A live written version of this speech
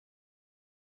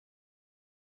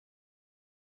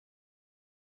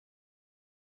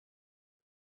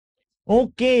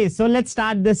Okay, so let's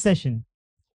start this session.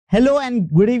 Hello and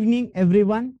good evening,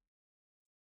 everyone.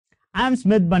 I'm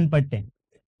Smith Banpatte.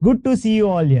 Good to see you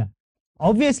all here.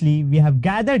 Obviously, we have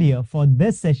gathered here for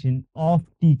this session of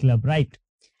Tea Club, right?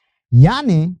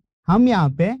 यानी हम यहाँ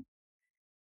पे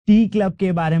T club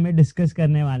के बारे में discuss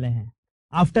करने वाले हैं.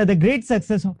 After the great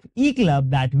success of E-Club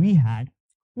that we had,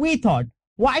 we thought,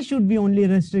 why should we only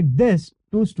restrict this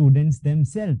to students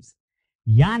themselves?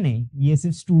 यानी ये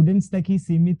सिर्फ स्टूडेंट्स तक ही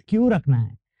सीमित क्यों रखना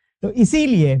है? तो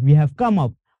इसीलिए we have come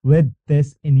up with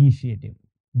this initiative.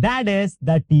 That is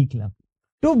the Tea Club,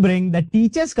 to bring the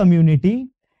teachers community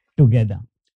together.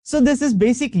 So this is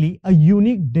basically a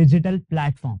unique digital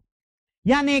platform.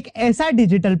 यानी एक ऐसा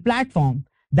digital platform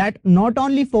that not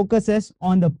only focuses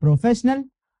on the professional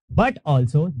but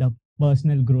also the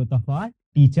personal growth of our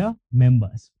teacher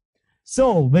members.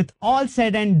 So with all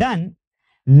said and done,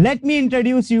 let me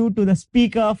introduce you to the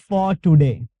speaker for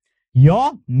today,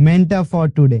 your mentor for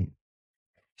today.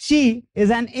 She is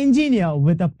an engineer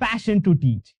with a passion to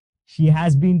teach. She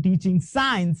has been teaching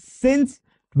science since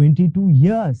 22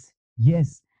 years.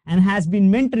 Yes, and has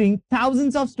been mentoring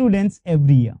thousands of students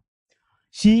every year.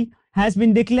 She has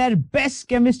been declared best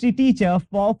chemistry teacher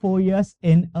for 4 years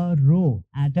in a row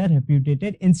at a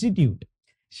reputed institute.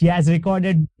 She has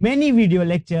recorded many video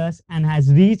lectures and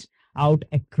has reached out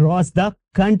across the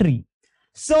country.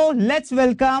 So let's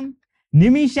welcome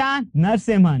Nimisha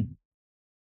Narasimhan.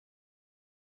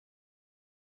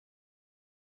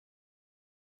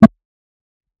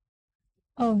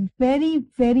 A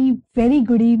very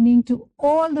good evening to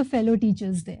all the fellow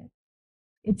teachers there.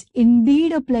 It's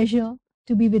indeed a pleasure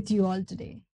to be with you all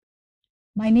today.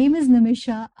 My name is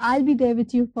Nimisha. I'll be there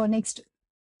with you for next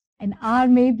an hour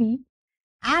maybe,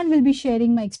 and will be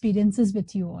sharing my experiences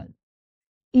with you all.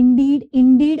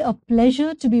 Indeed a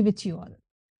pleasure to be with you all.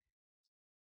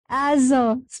 As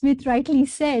Smith rightly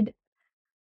said,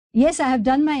 yes, I have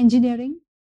done my engineering,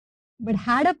 but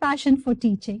had a passion for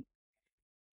teaching.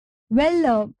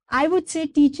 Well, I would say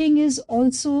teaching is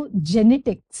also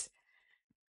genetics.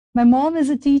 My mom is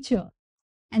a teacher,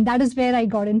 and that is where I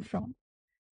got in from.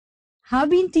 Have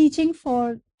been teaching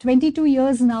for 22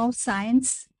 years now,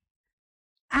 science,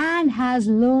 and has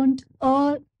learned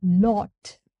a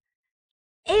lot.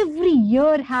 Every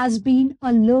year has been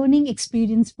a learning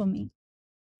experience for me.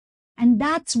 And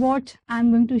that's what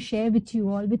I'm going to share with you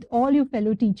all, with all your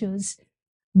fellow teachers,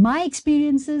 my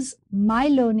experiences, my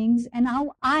learnings, and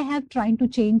how I have tried to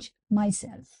change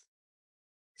myself.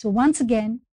 So once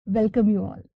again, welcome you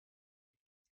all.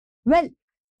 Well,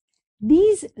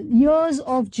 these years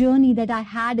of journey that I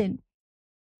had in,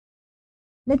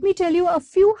 let me tell you a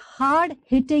few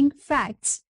hard-hitting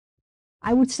facts.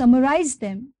 I would summarize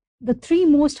them, the three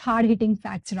most hard-hitting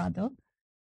facts rather.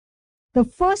 The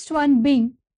first one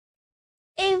being,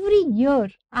 every year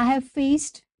I have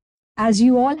faced, as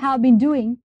you all have been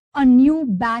doing, a new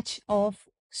batch of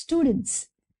students.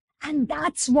 And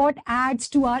that's what adds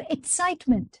to our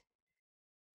excitement.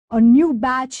 A new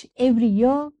batch every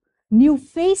year, new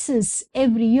faces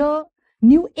every year,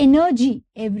 new energy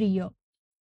every year.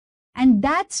 And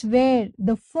that's where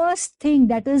the first thing,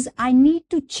 that is, I need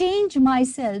to change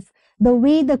myself the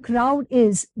way the crowd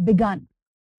is, begun.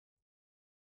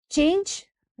 Change,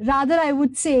 rather I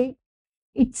would say,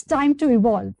 it's time to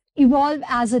evolve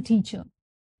as a teacher.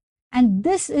 And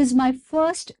this is my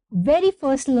very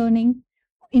first learning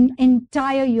in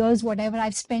entire years, whatever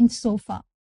I've spent so far.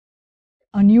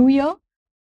 A new year,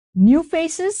 new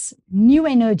faces, new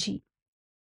energy.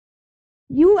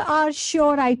 You are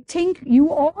sure, I think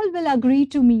you all will agree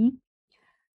to me,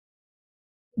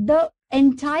 the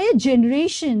entire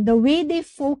generation, the way they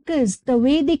focus, the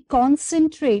way they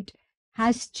concentrate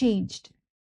has changed.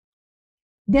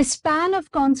 The span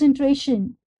of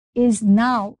concentration is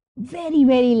now very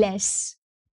less.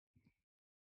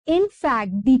 In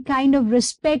fact, the kind of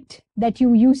respect that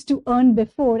you used to earn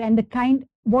before and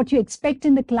what you expect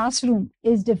in the classroom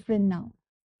is different now.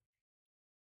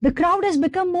 The crowd has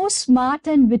become more smart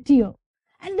and wittier,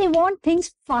 and they want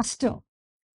things faster.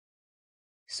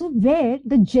 So where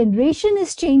the generation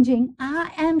is changing,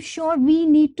 I am sure we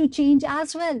need to change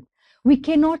as well. We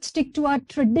cannot stick to our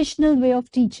traditional way of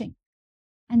teaching.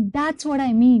 And that's what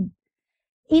I mean.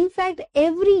 In fact,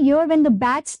 every year when the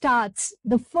batch starts,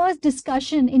 the first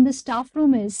discussion in the staff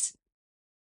room is,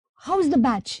 how's the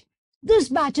batch? This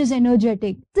batch is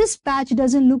energetic. This batch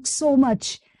doesn't look so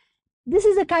much. This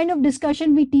is the kind of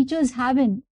discussion we teachers have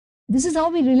in. This is how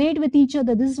we relate with each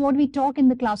other. This is what we talk in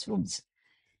the classrooms.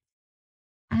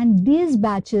 And these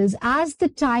batches, as the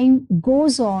time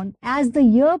goes on, as the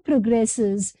year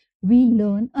progresses, we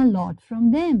learn a lot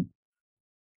from them.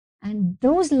 And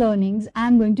those learnings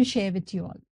I'm going to share with you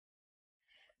all.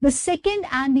 The second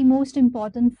and the most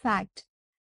important fact,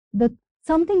 the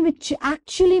something which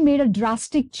actually made a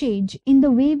drastic change in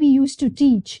the way we used to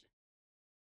teach,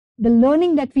 the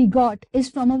learning that we got is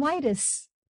from a virus.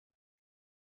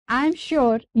 I'm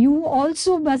sure you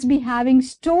also must be having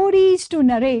stories to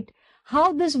narrate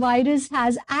how this virus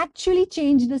has actually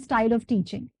changed the style of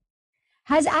teaching,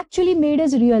 has actually made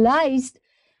us realize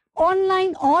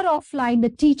online or offline, the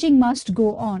teaching must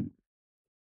go on.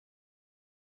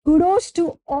 Kudos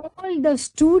to all the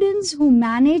students who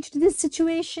managed this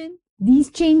situation,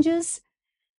 these changes,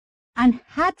 and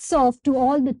hats off to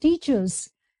all the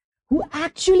teachers who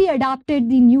actually adapted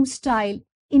the new style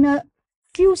in a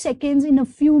few seconds, in a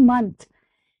few months.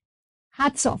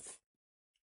 Hats off.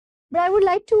 But I would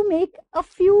like to make a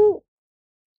few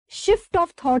shift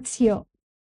of thoughts here.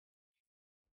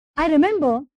 I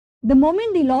remember the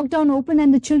moment the lockdown opened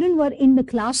and the children were in the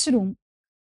classroom,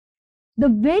 the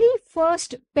very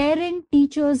first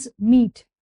parent-teachers meet,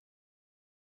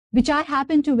 which I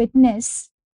happened to witness,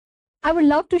 I would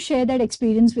love to share that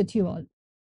experience with you all.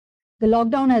 The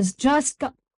lockdown has just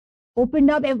opened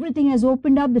up, everything has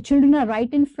opened up, the children are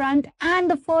right in front, and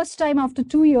the first time after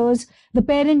 2 years, the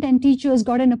parent and teachers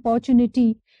got an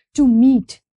opportunity to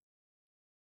meet.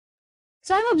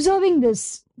 So I'm observing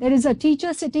this. There is a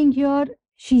teacher sitting here.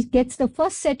 She gets the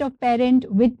first set of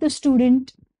parent with the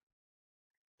student.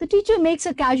 The teacher makes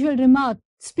a casual remark,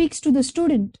 speaks to the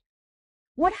student.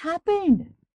 What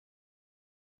happened?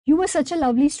 You were such a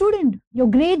lovely student. Your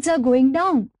grades are going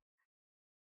down.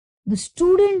 The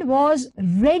student was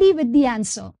ready with the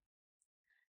answer.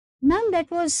 Ma'am,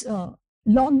 that was,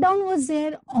 lockdown was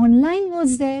there, online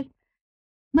was there.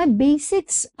 My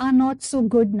basics are not so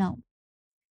good now.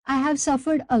 I have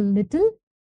suffered a little,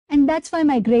 and that's why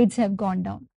my grades have gone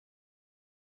down.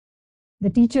 The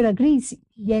teacher agrees.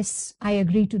 Yes, I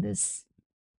agree to this.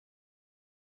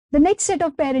 The next set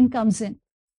of parent comes in.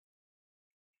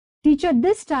 Teacher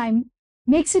this time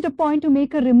makes it a point to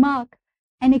make a remark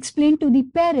and explain to the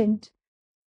parent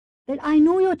that I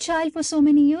know your child for so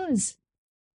many years.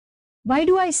 Why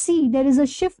do I see there is a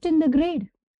shift in the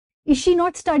grade? Is she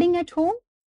not studying at home?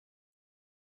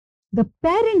 The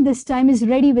parent this time is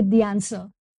ready with the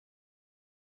answer.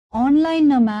 Online,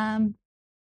 na ma'am.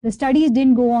 The studies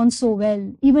didn't go on so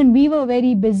well. Even we were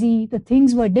very busy. The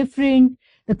things were different.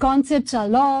 The concepts are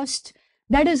lost.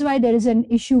 That is why there is an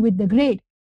issue with the grade.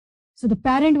 So the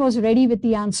parent was ready with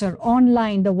the answer.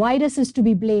 Online, the virus is to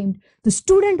be blamed. The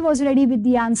student was ready with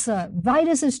the answer.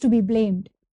 Virus is to be blamed.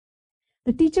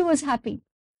 The teacher was happy.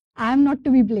 I am not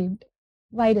to be blamed.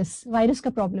 Virus ka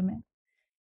problem hai.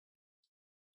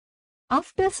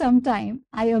 After some time,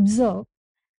 I observe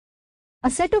a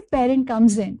set of parents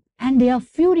comes in and they are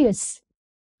furious.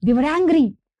 They were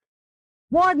angry.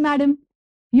 What, madam?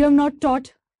 You have not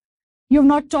taught. You have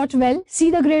not taught well. See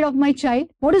the grade of my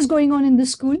child. What is going on in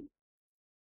this school?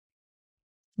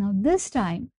 Now this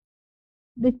time,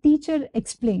 the teacher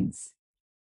explains.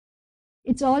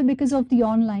 It's all because of the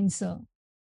online, sir.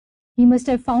 He must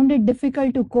have found it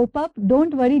difficult to cope up.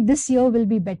 Don't worry, this year will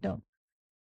be better.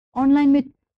 Online with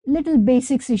little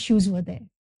basics issues were there.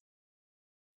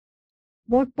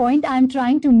 What point I'm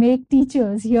trying to make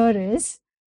teachers here is,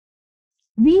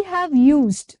 we have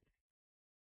used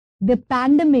the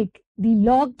pandemic, the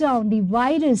lockdown, the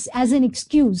virus as an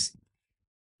excuse.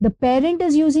 The parent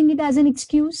is using it as an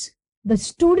excuse. The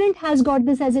student has got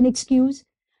this as an excuse.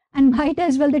 And might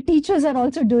as well the teachers are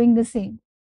also doing the same.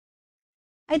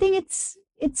 I think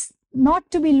it's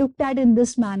not to be looked at in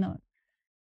this manner.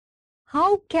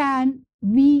 How can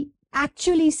we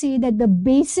actually say that the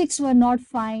basics were not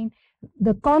fine,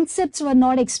 the concepts were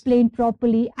not explained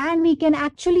properly, and we can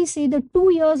actually say the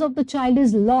 2 years of the child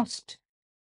is lost?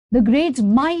 The grades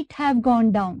might have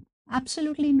gone down.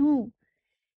 Absolutely no.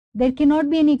 There cannot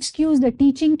be an excuse. The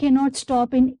teaching cannot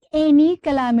stop in any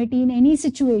calamity, in any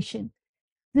situation.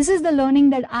 This is the learning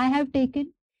that I have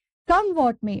taken. Come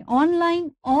what may,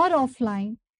 online or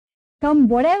offline, come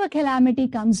whatever calamity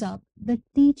comes up, the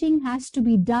teaching has to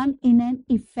be done in an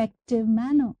effective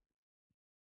manner.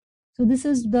 So this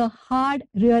is the hard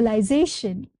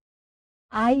realization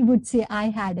I would say I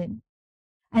had in.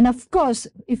 And of course,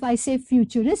 if I say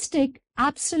futuristic,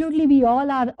 absolutely we all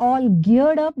are all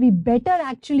geared up. We better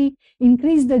actually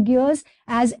increase the gears,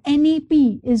 as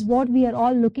NEP is what we are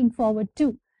all looking forward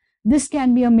to. This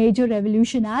can be a major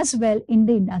revolution as well in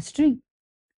the industry.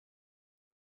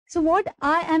 So what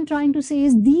I am trying to say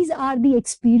is, these are the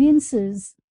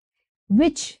experiences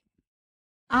which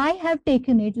I have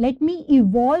taken it. Let me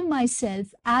evolve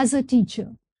myself as a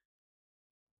teacher.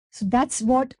 So that's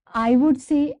what I would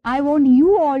say. I want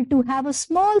you all to have a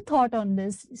small thought on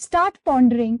this. Start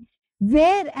pondering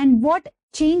where and what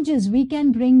changes we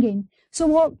can bring in.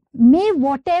 So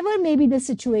whatever may be the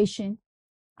situation,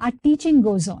 our teaching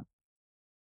goes on.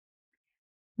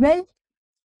 Well,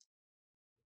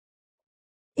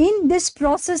 in this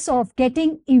process of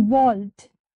getting evolved,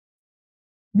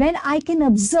 when I can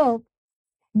observe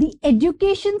the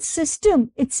education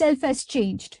system itself has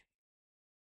changed.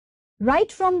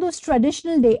 Right from those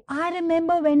traditional days, I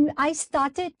remember when I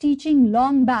started teaching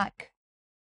long back.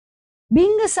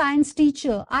 Being a science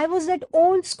teacher, I was that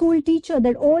old school teacher,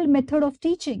 that old method of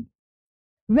teaching,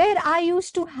 where I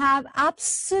used to have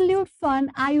absolute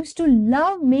fun. I used to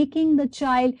love making the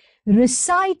child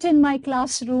recite in my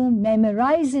classroom,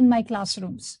 memorize in my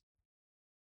classrooms.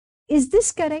 Is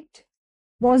this correct?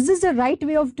 Was this the right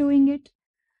way of doing it?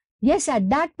 Yes, at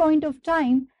that point of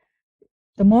time,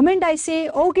 the moment I say,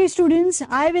 okay, students,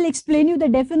 I will explain you the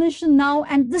definition now,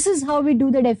 and this is how we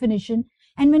do the definition.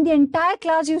 And when the entire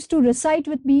class used to recite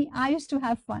with me, I used to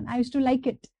have fun. I used to like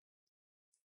it.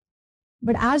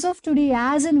 But as of today,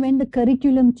 as and when the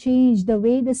curriculum changed, the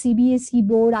way the CBSE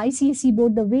board, ICSE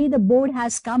board, the way the board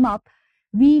has come up,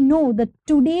 we know that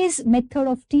today's method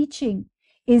of teaching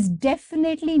is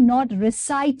definitely not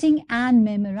reciting and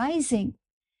memorizing.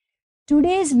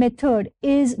 Today's method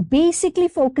is basically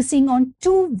focusing on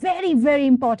two very, very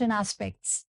important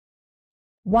aspects.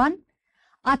 One,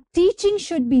 our teaching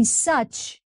should be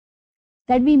such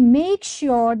that we make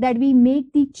sure that we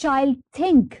make the child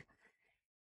think.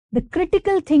 The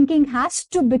critical thinking has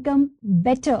to become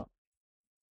better.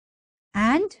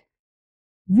 And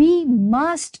we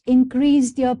must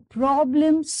increase their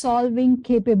problem-solving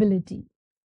capability.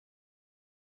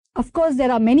 Of course,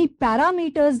 there are many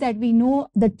parameters that we know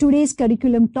that today's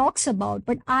curriculum talks about,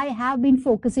 but I have been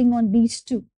focusing on these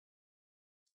two.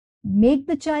 Make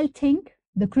the child think,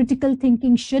 the critical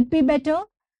thinking should be better,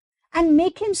 and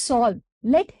make him solve.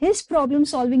 Let his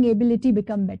problem-solving ability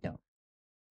become better.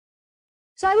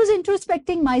 So I was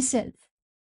introspecting myself.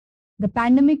 The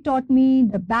pandemic taught me,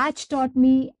 the batch taught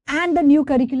me, and the new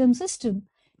curriculum system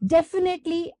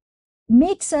definitely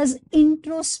makes us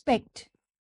introspect.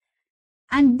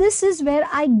 And this is where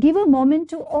I give a moment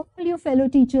to all you fellow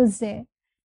teachers there.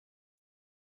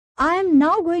 I am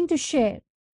now going to share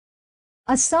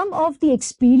some of the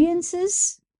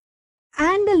experiences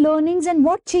and the learnings and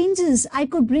what changes I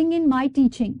could bring in my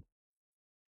teaching.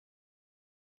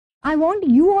 I want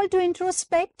you all to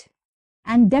introspect,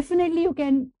 and definitely you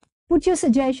can put your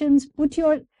suggestions, put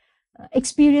your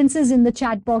experiences in the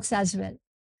chat box as well.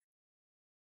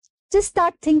 Just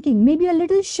start thinking, maybe a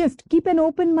little shift, keep an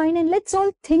open mind, and let's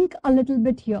all think a little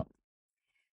bit here.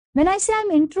 When I say I'm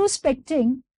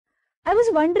introspecting, I was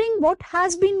wondering what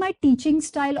has been my teaching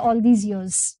style all these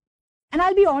years. And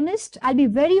I'll be honest, I'll be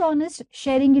very honest,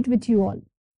 sharing it with you all.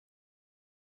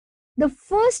 The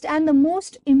first and the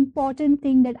most important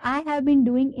thing that I have been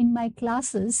doing in my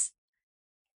classes,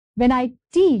 when I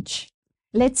teach,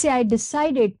 let's say I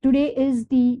decided today is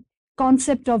the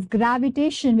concept of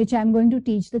gravitation, which I'm going to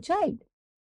teach the child.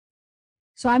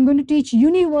 So I'm going to teach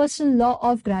universal law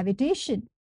of gravitation.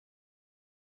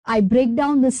 I break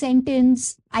down the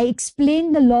sentence, I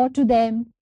explain the law to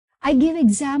them, I give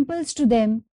examples to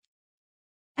them,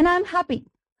 and I'm happy.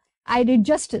 I did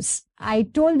justice. I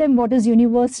told them what is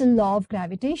universal law of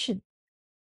gravitation.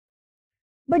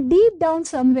 But deep down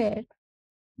somewhere,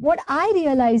 what I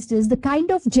realized is the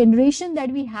kind of generation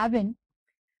that we have in,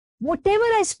 whatever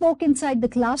I spoke inside the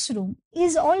classroom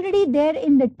is already there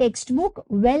in the textbook,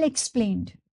 well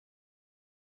explained.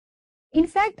 In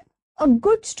fact, a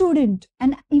good student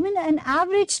and even an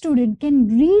average student can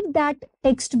read that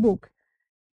textbook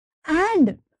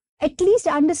and at least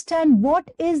understand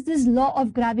what is this law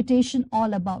of gravitation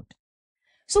all about.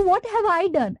 So what have I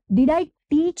done? Did I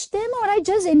teach them or I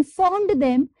just informed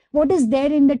them what is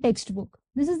there in the textbook?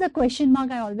 This is the question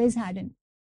mark I always had in.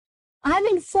 I have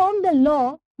informed the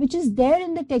law which is there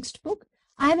in the textbook.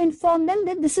 I have informed them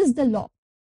that this is the law.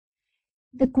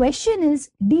 The question is,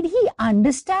 did he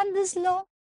understand this law?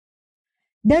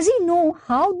 Does he know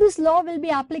how this law will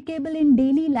be applicable in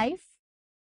daily life?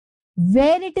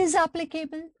 Where it is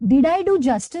applicable? Did I do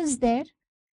justice there?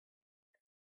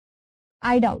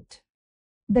 I doubt.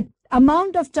 The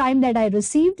amount of time that I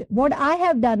received, what I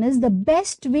have done is the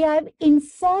best way I've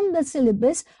informed the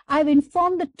syllabus, I've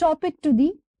informed the topic to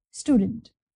the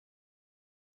student.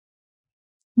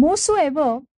 More so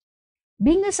ever,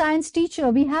 being a science teacher,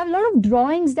 we have a lot of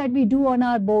drawings that we do on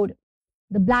our board,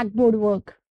 the blackboard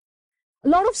work. A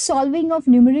lot of solving of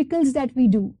numericals that we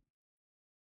do.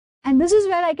 And this is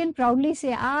where I can proudly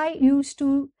say I used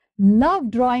to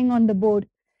love drawing on the board.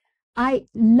 I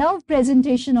love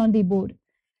presentation on the board.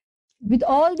 With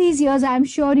all these years, I'm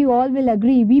sure you all will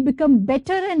agree, we become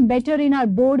better and better in our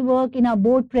board work, in our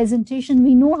board presentation.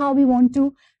 We know how we want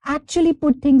to actually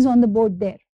put things on the board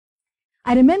there.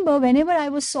 I remember whenever I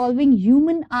was solving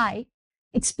human eye,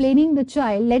 explaining the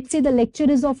child, let's say the lecture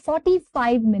is of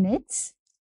 45 minutes,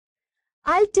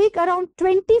 I'll take around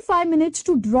 25 minutes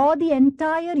to draw the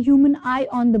entire human eye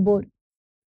on the board.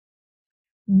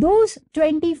 Those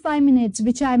 25 minutes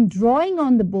which I'm drawing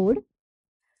on the board,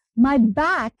 my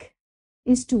back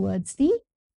is towards the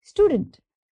student.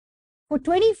 For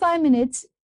 25 minutes,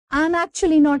 I'm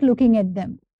actually not looking at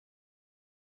them.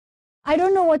 I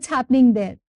don't know what's happening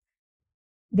there.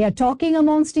 They are talking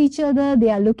amongst each other. They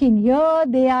are looking here.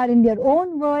 They are in their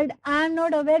own world. I'm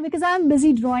not aware because I'm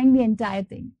busy drawing the entire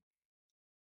thing.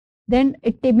 Then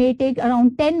it may take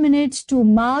around 10 minutes to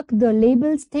mark the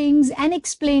labels, things, and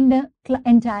explain the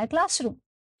entire classroom.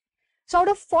 So out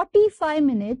of 45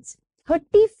 minutes,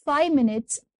 35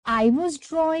 minutes, I was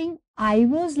drawing, I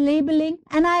was labeling,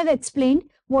 and I have explained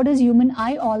what is human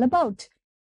eye all about.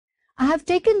 I have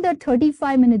taken the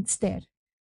 35 minutes there.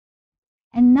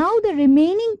 And now the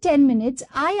remaining 10 minutes,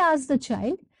 I ask the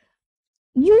child,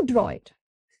 you draw it.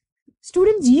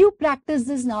 Students, you practice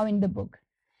this now in the book,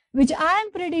 which I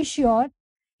am pretty sure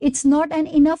it's not an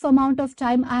enough amount of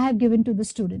time I have given to the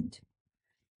student.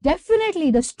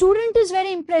 Definitely, the student is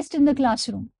very impressed in the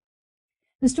classroom.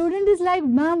 The student is like,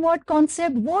 ma'am, what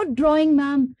concept, what drawing,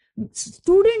 ma'am?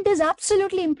 Student is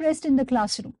absolutely impressed in the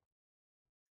classroom.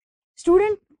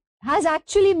 Student has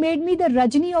actually made me the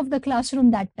Rajini of the classroom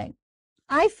that time.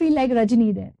 I feel like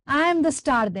Rajini there. I am the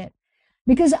star there.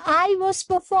 Because I was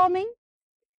performing,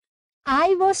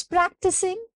 I was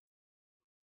practicing,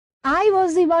 I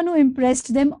was the one who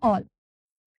impressed them all.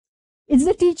 It's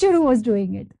the teacher who was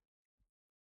doing it.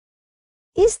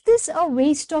 Is this a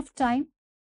waste of time?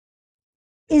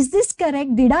 Is this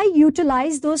correct? Did I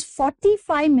utilize those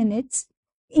 45 minutes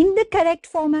in the correct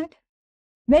format?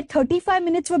 Where 35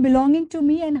 minutes were belonging to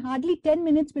me and hardly 10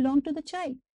 minutes belonged to the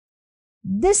child.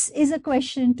 This is a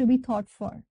question to be thought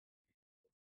for.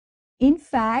 In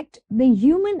fact, the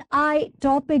human eye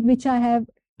topic which I have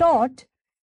taught,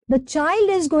 the child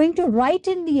is going to write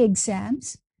in the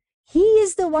exams. He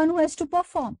is the one who has to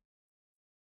perform.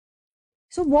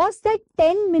 So was that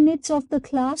 10 minutes of the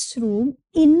classroom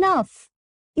enough?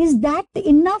 Is that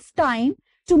enough time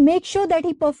to make sure that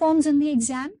he performs in the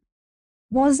exam?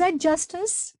 Was that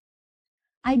justice?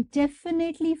 I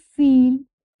definitely feel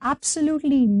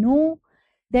absolutely no.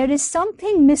 There is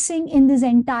something missing in this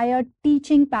entire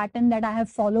teaching pattern that I have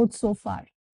followed so far.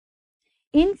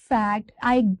 In fact,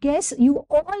 I guess you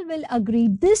all will agree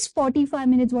this 45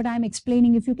 minutes what I am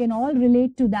explaining, if you can all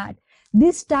relate to that,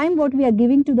 this time what we are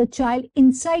giving to the child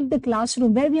inside the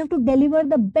classroom where we have to deliver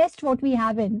the best what we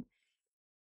have in,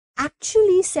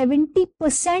 actually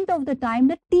 70% of the time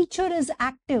the teacher is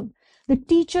active. The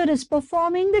teacher is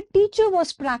performing, the teacher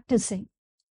was practicing.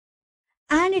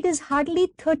 And it is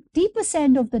hardly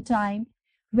 30% of the time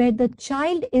where the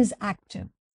child is active.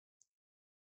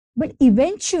 But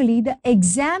eventually the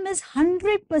exam is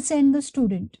 100% the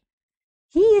student.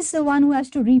 He is the one who has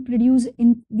to reproduce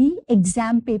in the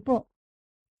exam paper.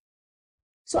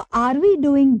 So are we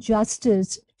doing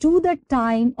justice to the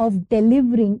time of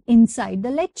delivering inside the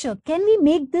lecture? Can we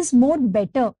make this more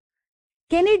better?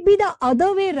 Can it be the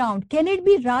other way around? Can it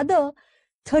be rather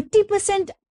 30%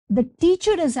 the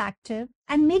teacher is active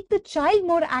and make the child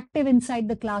more active inside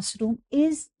the classroom?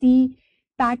 Is the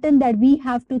pattern that we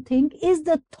have to think, is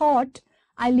the thought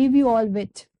I leave you all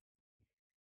with.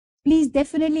 Please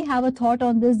definitely have a thought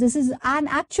on this. This is an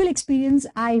actual experience.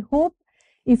 I hope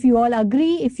if you all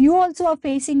agree, if you also are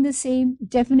facing the same,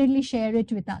 definitely share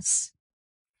it with us.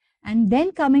 And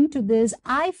then coming to this,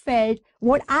 I felt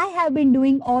what I have been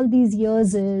doing all these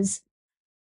years is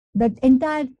the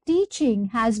entire teaching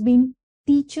has been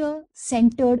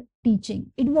teacher-centered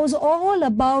teaching. It was all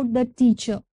about the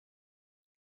teacher.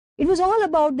 It was all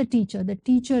about the teacher. The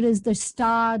teacher is the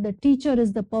star. The teacher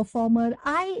is the performer.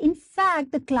 In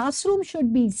fact, the classroom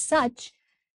should be such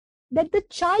that the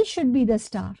child should be the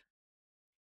star.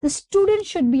 The student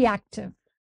should be active.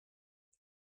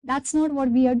 That's not what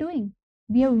we are doing.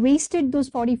 We have wasted those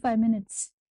 45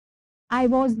 minutes. I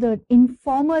was the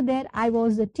informer there. I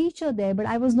was the teacher there, but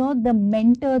I was not the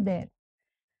mentor there.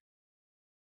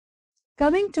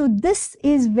 Coming to this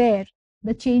is where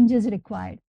the change is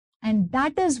required. And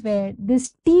that is where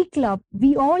this T Club,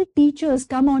 we all teachers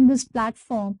come on this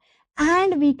platform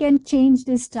and we can change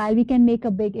this style. We can make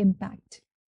a big impact.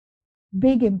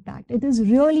 Big impact. It is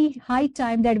really high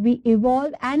time that we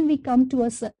evolve and we come to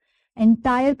an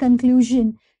entire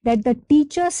conclusion that the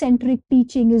teacher-centric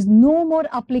teaching is no more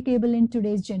applicable in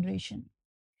today's generation.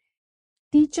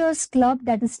 Teachers Club,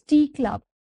 that is T Club.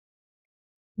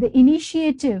 The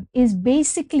initiative is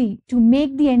basically to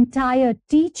make the entire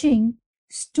teaching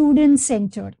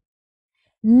student-centered.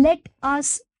 Let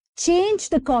us change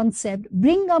the concept,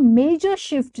 bring a major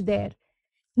shift there.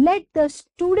 Let the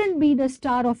student be the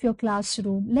star of your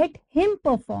classroom. Let him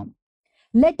perform.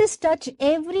 Let us touch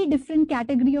every different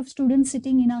category of students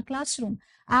sitting in our classroom.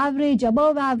 Average,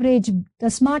 above average, the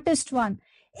smartest one.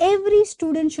 Every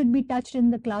student should be touched in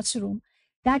the classroom.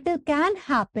 That can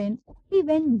happen only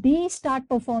when they start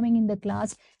performing in the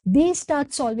class, they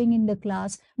start solving in the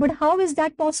class. But how is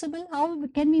that possible? How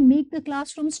can we make the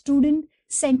classroom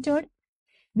student-centered?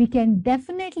 We can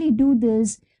definitely do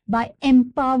this by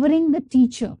empowering the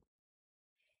teacher.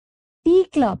 T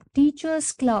Club,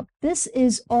 Teachers Club, this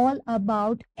is all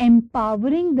about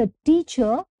empowering the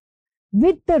teacher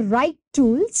with the right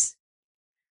tools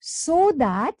so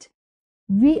that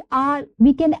we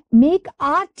can make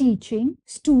our teaching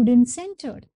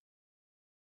student-centered.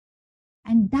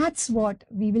 And that's what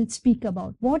we will speak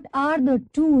about. What are the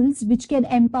tools which can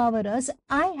empower us?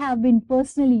 I have been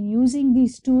personally using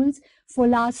these tools for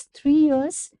last 3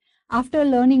 years after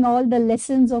learning all the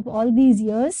lessons of all these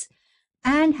years,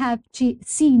 and have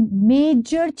seen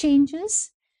major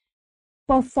changes,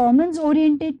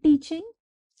 performance-oriented teaching,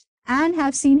 and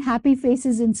have seen happy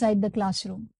faces inside the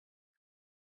classroom.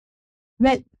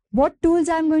 Well, what tools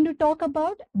I'm going to talk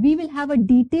about? We will have a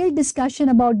detailed discussion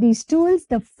about these tools.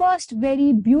 The first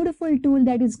very beautiful tool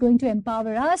that is going to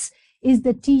empower us is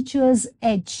the Teacher's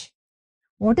Edge.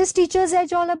 What is Teacher's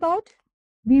Edge all about?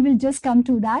 We will just come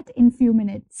to that in few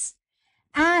minutes.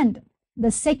 And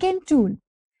the second tool,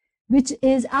 which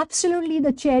is absolutely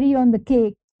the cherry on the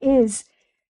cake, is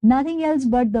nothing else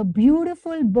but the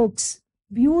beautiful books,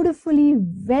 beautifully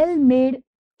well-made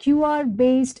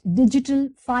QR-based digital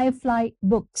Firefly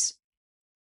books.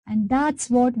 And that's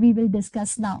what we will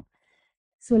discuss now.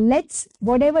 So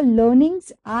whatever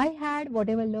learnings I had,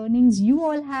 whatever learnings you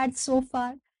all had so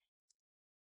far,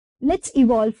 let's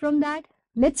evolve from that.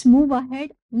 Let's move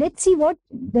ahead. Let's see what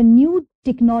the new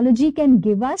technology can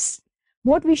give us,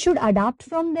 what we should adapt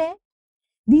from there.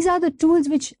 These are the tools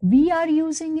which we are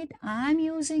using it, I'm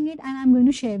using it, and I'm going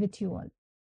to share with you all.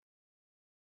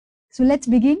 So let's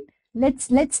begin.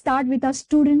 Let's start with our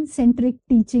student-centric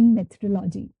teaching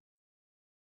methodology.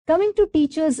 Coming to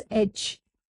Teacher's Edge.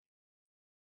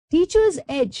 Teacher's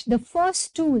Edge, the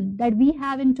first tool that we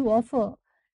have to offer,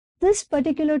 this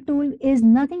particular tool is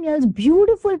nothing else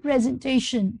beautiful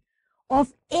presentation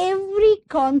of every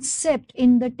concept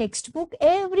in the textbook,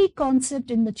 every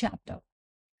concept in the chapter.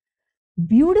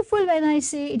 Beautiful when I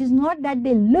say it is not that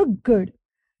they look good,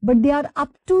 but they are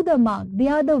up to the mark. They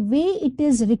are the way it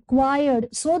is required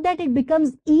so that it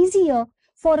becomes easier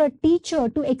for a teacher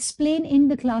to explain in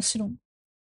the classroom.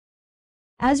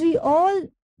 As we all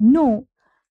know,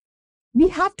 we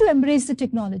have to embrace the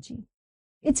technology.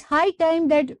 It's high time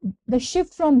that the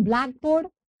shift from blackboard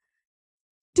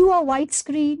to a white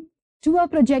screen, to a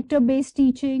projector-based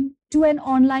teaching, to an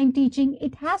online teaching,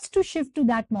 it has to shift to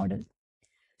that model.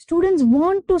 Students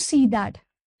want to see that.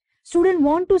 Students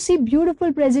want to see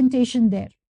beautiful presentation there.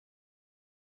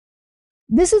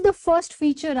 This is the first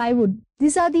feature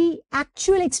these are the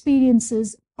actual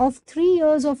experiences of 3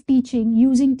 years of teaching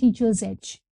using Teacher's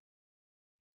Edge.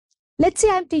 Let's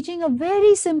say I'm teaching a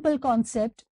very simple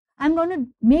concept. I'm going to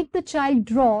make the child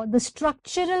draw the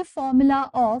structural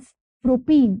formula of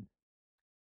propene.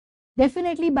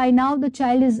 Definitely by now the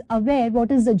child is aware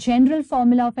what is the general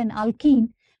formula of an alkene,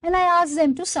 and I ask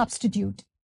them to substitute.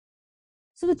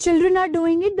 So the children are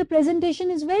doing it. The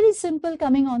presentation is very simple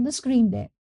coming on the screen there.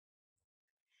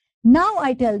 Now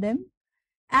I tell them,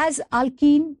 as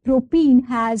alkene, propene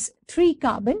has 3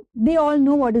 carbon, they all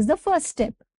know what is the first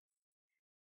step.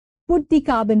 Put the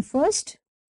carbon first,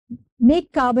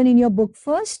 make carbon in your book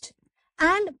first,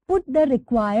 and put the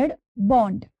required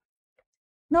bond.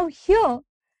 Now here,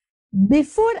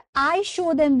 before I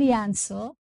show them the answer,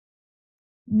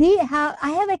 I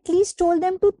have at least told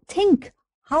them to think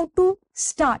how to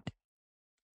start.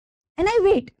 And I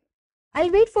wait.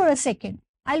 I'll wait for a second.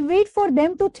 I'll wait for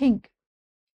them to think.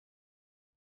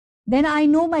 Then I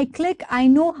know my click. I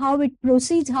know how it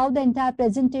proceeds, how the entire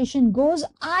presentation goes.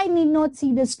 I need not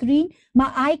see the screen.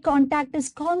 My eye contact is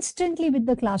constantly with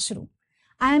the classroom.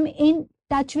 I am in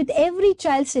touch with every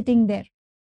child sitting there.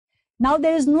 Now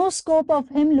there is no scope of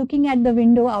him looking at the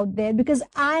window out there because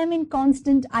I am in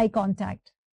constant eye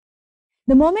contact.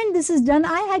 The moment this is done,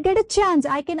 I get a chance.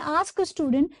 I can ask a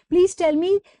student, please tell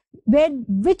me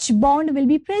which bond will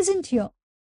be present here.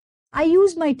 I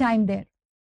use my time there.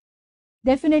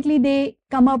 Definitely they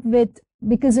come up with,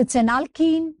 because it's an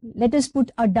alkene, let us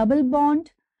put a double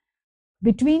bond.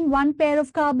 between one pair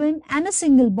of carbon and a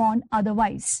single bond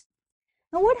otherwise.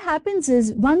 Now what happens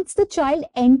is once the child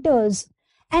enters,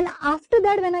 and after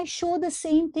that when I show the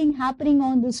same thing happening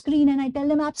on the screen and I tell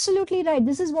them absolutely right,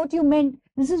 this is what you meant,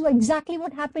 this is exactly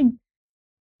what happened,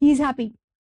 he's happy.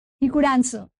 He could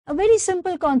answer. A very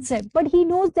simple concept, but he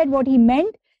knows that what he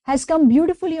meant has come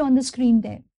beautifully on the screen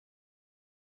there.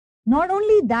 Not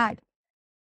only that,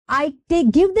 I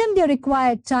give them the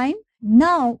required time.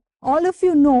 Now, all of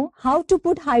you know how to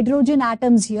put hydrogen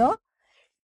atoms here.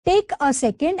 Take a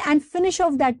second and finish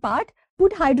off that part.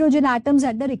 Put hydrogen atoms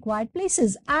at the required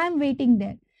places. I am waiting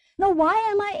there. Now, why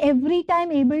am I every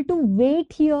time able to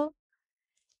wait here?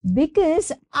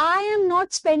 Because I am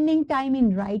not spending time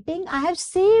in writing. I have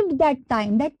saved that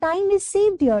time. That time is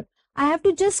saved here. I have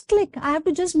to just click. I have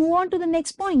to just move on to the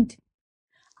next point.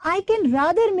 I can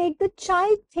rather make the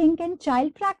child think and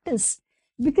child practice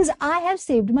because I have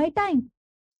saved my time.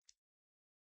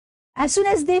 As soon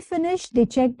as they finish, they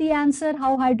check the answer,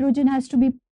 how hydrogen has to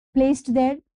be placed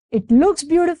there. It looks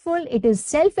beautiful. It is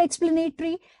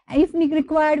self-explanatory. And if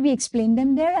required, we explain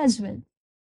them there as well.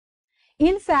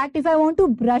 In fact, if I want to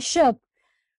brush up,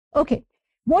 okay,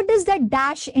 what does that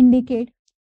dash indicate?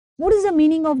 What is the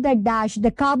meaning of that dash?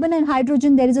 The carbon and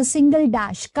hydrogen, there is a single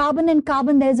dash. Carbon and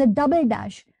carbon, there is a double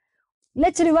dash.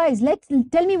 Let's revise.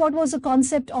 Tell me what was the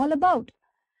concept all about.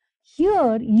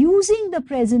 Here, using the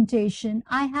presentation,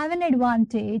 I have an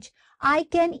advantage. I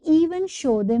can even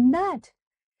show them that.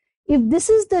 If this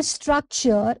is the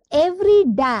structure, every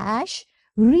dash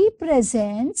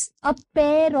represents a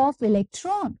pair of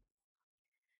electrons.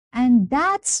 And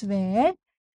that's where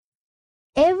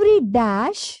every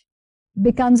dash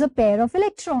becomes a pair of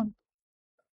electrons.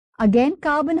 Again,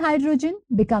 carbon, hydrogen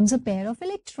becomes a pair of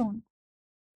electrons.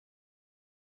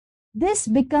 This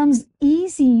becomes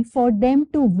easy for them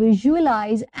to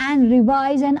visualize and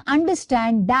revise and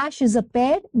understand dash is a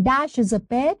pair,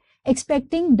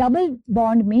 expecting double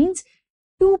bond means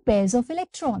two pairs of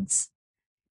electrons.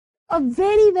 A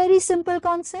very, very simple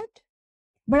concept,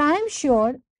 but I am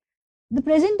sure the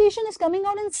presentation is coming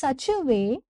out in such a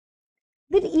way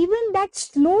that even that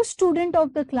slow student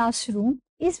of the classroom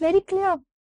is very clear.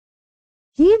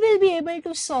 He will be able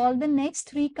to solve the next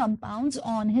three compounds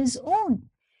on his own.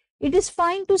 It is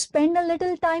fine to spend a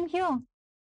little time here.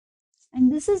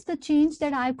 And this is the change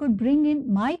that I could bring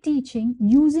in my teaching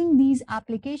using these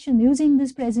applications, using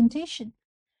this presentation.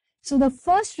 So the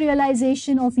first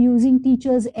realization of using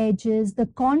teacher's edges, the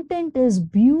content is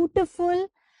beautiful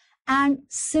and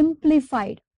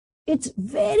simplified. It's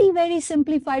very, very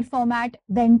simplified format.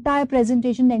 The entire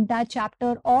presentation, the entire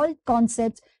chapter, all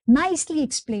concepts nicely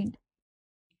explained.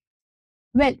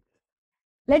 Well,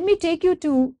 let me take you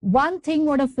to one thing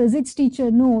what a physics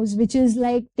teacher knows, which is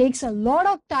like takes a lot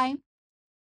of time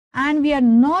and we are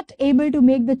not able to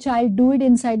make the child do it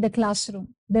inside the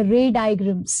classroom. The ray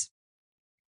diagrams.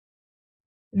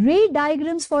 Ray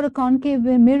diagrams for a concave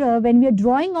mirror, when we are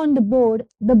drawing on the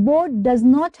board does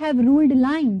not have ruled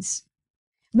lines,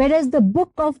 whereas the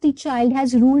book of the child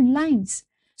has ruled lines.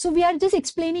 So we are just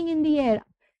explaining in the air.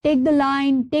 Take the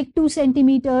line, take 2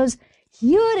 centimeters.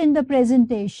 Here in the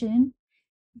presentation,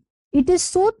 it is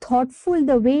so thoughtful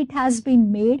the way it has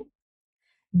been made.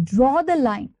 Draw the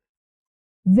line.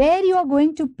 Where you are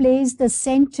going to place the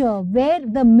center, where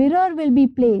the mirror will be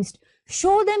placed.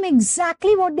 Show them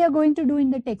exactly what they are going to do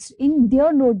in the text, in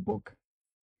their notebook.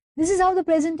 This is how the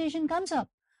presentation comes up.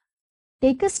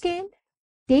 Take a scale,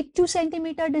 take 2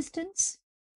 centimeter distance,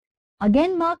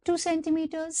 again mark 2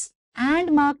 centimeters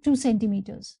and mark 2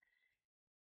 centimeters.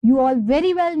 You all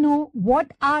very well know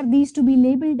what are these to be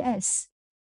labeled as.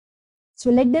 So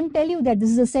let them tell you that this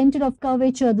is the center of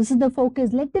curvature, this is the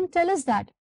focus. Let them tell us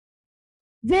that.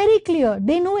 Very clear.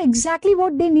 They know exactly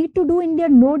what they need to do in their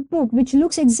notebook, which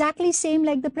looks exactly same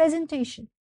like the presentation.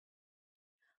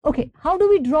 Okay, how do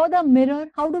we draw the mirror?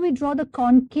 How do we draw the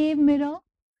concave mirror?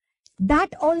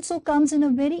 That also comes in a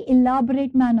very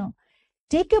elaborate manner.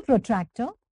 Take your protractor,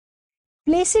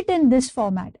 place it in this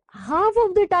format. Half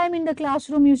of the time in the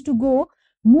classroom used to go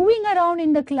moving around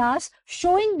in the class,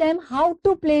 showing them how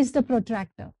to place the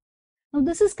protractor. Now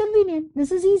this is convenient.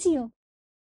 This is easier.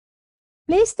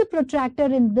 Place the protractor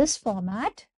in this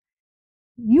format.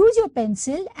 Use your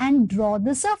pencil and draw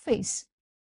the surface.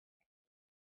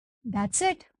 That's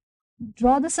it.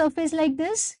 Draw the surface like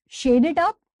this, shade it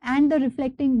up, and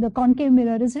the concave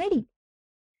mirror is ready.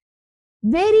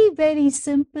 Very, very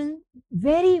simple,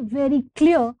 very, very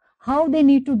clear how they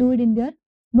need to do it in their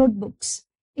notebooks.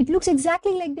 It looks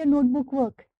exactly like their notebook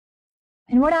work.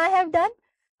 And what I have done,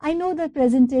 I know the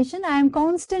presentation, I am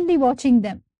constantly watching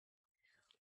them.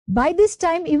 By this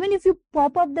time, even if you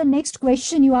pop up the next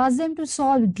question, you ask them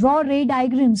to draw ray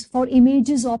diagrams for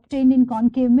images obtained in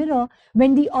concave mirror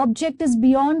when the object is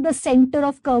beyond the center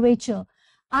of curvature.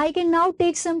 I can now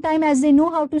take some time, as they know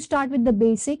how to start with the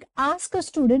basic, ask a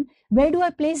student, where do I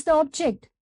place the object?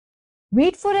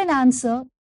 Wait for an answer,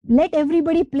 let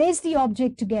everybody place the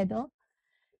object together,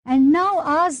 and now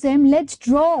ask them, let's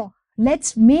draw,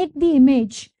 let's make the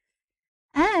image.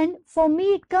 And for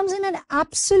me, it comes in an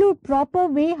absolute proper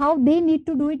way how they need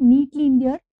to do it neatly in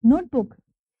their notebook.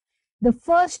 The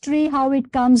first ray, how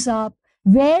it comes up,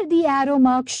 where the arrow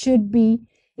mark should be,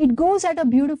 it goes at a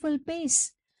beautiful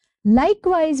pace.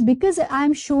 Likewise, because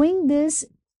I'm showing this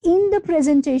in the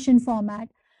presentation format,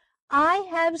 I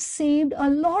have saved a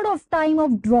lot of time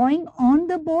of drawing on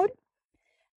the board,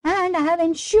 and I have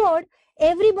ensured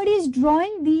everybody is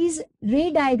drawing these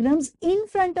ray diagrams in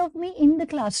front of me in the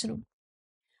classroom.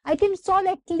 I can solve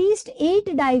at least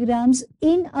 8 diagrams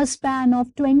in a span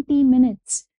of 20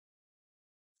 minutes.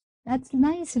 That's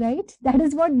nice, right? That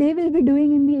is what they will be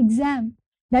doing in the exam.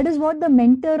 That is what the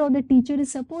mentor or the teacher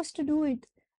is supposed to do it.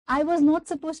 I was not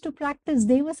supposed to practice.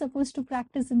 They were supposed to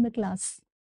practice in the class.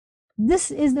 This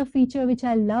is the feature which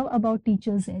I love about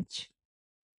Teacher's Edge.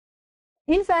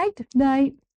 In fact,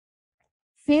 my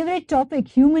favorite topic,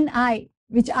 human eye,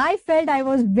 which I felt I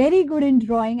was very good in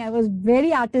drawing. I was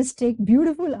very artistic,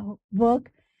 beautiful work.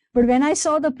 But when I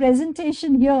saw the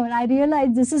presentation here, I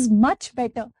realized this is much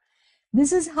better.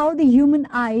 This is how the human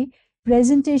eye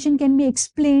presentation can be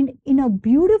explained in a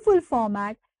beautiful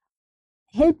format,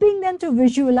 helping them to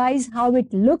visualize how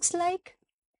it looks like.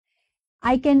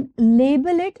 I can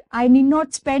label it. I need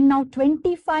not spend now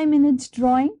 25 minutes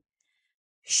drawing.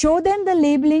 Show them the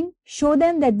labeling, show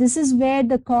them that this is where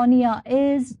the cornea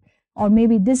is, or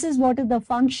maybe this is what the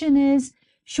function is.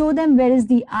 Show them where is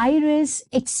the iris,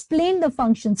 explain the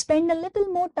function, spend a little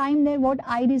more time there what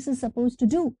iris is supposed to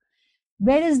do.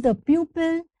 Where is the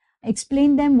pupil?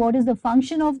 Explain them what is the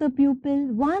function of the pupil.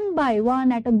 One by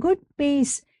one, at a good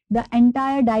pace, the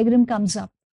entire diagram comes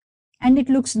up and it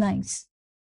looks nice.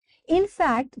 In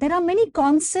fact, there are many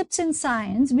concepts in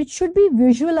science which should be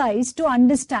visualized to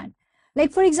understand.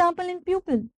 Like for example, in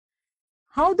pupil,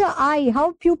 how the eye,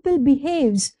 how pupil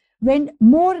behaves when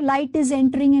more light is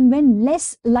entering and when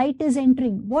less light is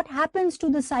entering. What happens to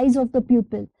the size of the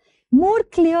pupil? More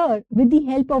clear with the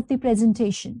help of the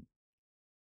presentation.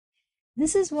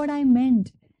 This is what I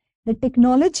meant. The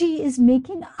technology is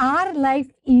making our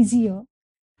life easier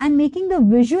and making the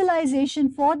visualization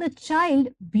for the child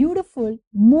beautiful.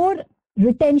 More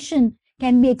retention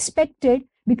can be expected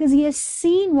because he has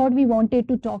seen what we wanted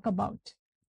to talk about.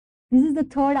 This is the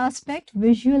third aspect,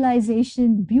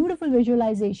 visualization, beautiful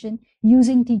visualization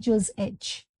using Teacher's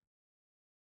Edge.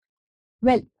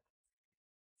 Well,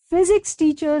 physics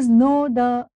teachers know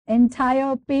the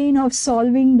entire pain of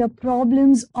solving the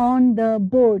problems on the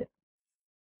board.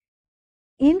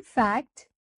 In fact,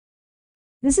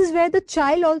 this is where the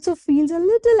child also feels a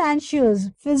little anxious,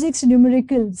 physics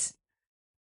numericals.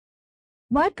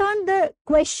 Why can't the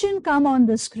question come on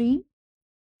the screen?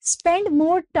 Spend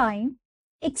more time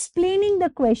explaining the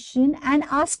question and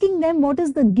asking them what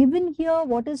is the given here,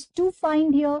 what is to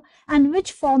find here, and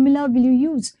which formula will you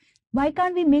use. Why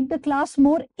can't we make the class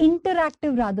more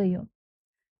interactive rather here?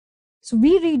 So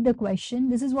we read the question.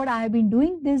 This is what I have been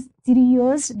doing this 3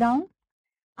 years down.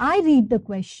 I read the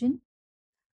question.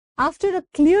 After a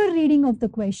clear reading of the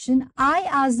question, I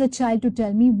ask the child to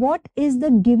tell me what is the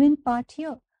given part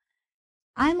here.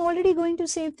 I'm already going to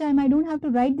save time. I don't have to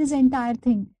write this entire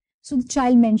thing. So the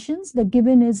child mentions the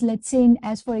given is, let's say,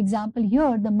 as for example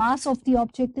here, the mass of the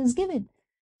object is given.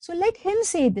 So let him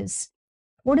say this.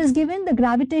 What is given? The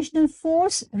gravitational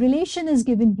force relation is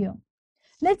given here.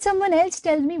 Let someone else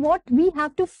tell me what we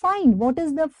have to find. What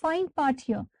is the find part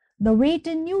here? The weight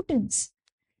in newtons.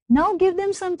 Now give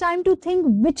them some time to think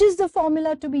which is the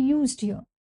formula to be used here.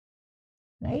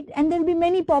 Right? And there'll be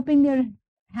many popping their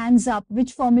hands up,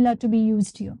 which formula to be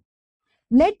used here.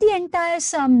 Let the entire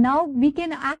sum, now we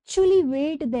can actually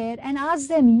wait there and ask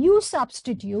them, you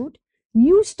substitute,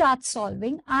 you start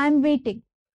solving, I am waiting.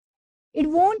 It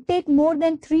won't take more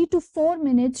than 3 to 4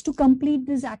 minutes to complete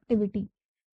this activity.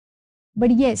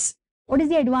 But yes, what is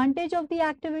the advantage of the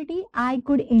activity? I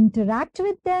could interact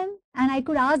with them and I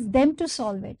could ask them to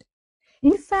solve it.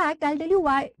 In fact, I'll tell you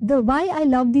why I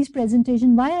love these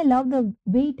presentations, why I love the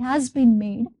way it has been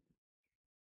made.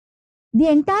 The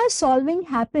entire solving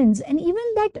happens, and even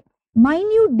that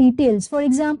minute details, for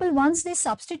example, once they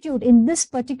substitute in this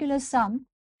particular sum,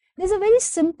 there's a very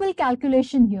simple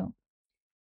calculation here.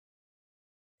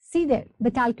 See there, the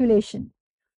calculation.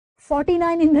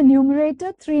 49 in the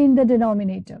numerator, 3 in the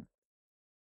denominator.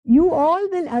 You all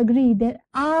will agree there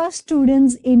are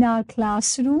students in our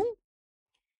classroom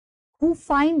who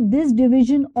find this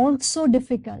division also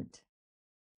difficult.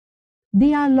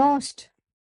 They are lost.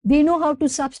 They know how to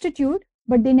substitute,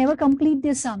 but they never complete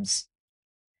their sums.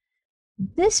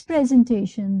 This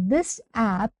presentation, this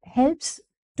app helps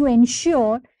to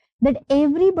ensure that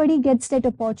everybody gets that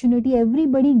opportunity,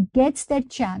 everybody gets that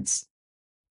chance.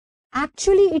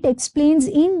 Actually, it explains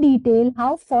in detail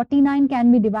how 49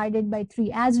 can be divided by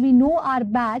 3. As we know our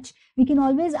batch, we can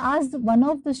always ask one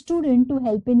of the student to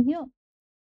help in here.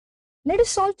 Let us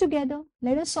solve together.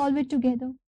 Let us solve it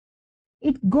together.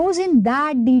 It goes in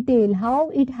that detail, how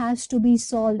it has to be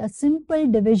solved, a simple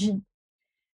division.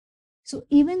 So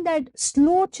even that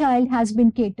slow child has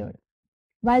been catered.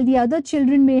 While the other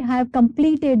children may have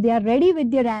completed, they are ready with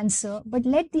their answer, but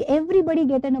let everybody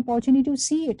get an opportunity to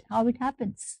see it, how it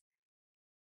happens.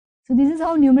 So this is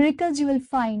how numericals you will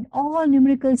find, all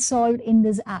numericals solved in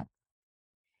this app.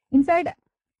 In fact,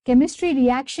 chemistry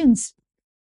reactions,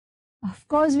 of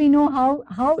course, we know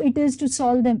how it is to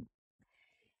solve them.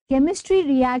 Chemistry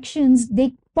reactions,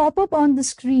 they pop up on the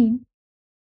screen.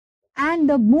 And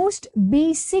the most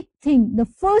basic thing, the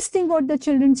first thing what the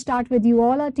children start with, you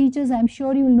all are teachers, I'm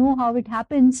sure you will know how it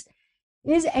happens,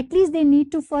 is at least they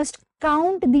need to first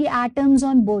count the atoms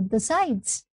on both the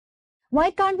sides.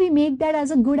 Why can't we make that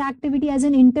as a good activity, as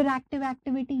an interactive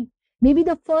activity? Maybe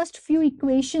the first few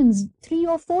equations, 3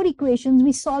 or 4 equations,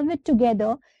 we solve it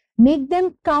together, make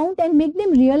them count and make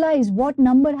them realize what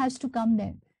number has to come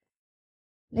there.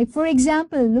 Like for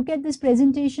example, look at this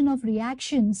presentation of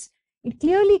reactions. It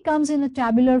clearly comes in a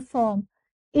tabular form.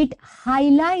 It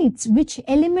highlights which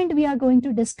element we are going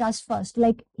to discuss first.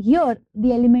 Like here,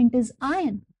 the element is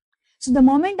iron. So the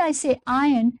moment I say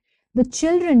iron, the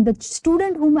children, the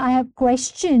student whom I have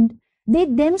questioned, they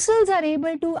themselves are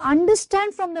able to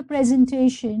understand from the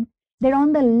presentation that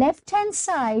on the left-hand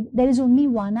side, there is only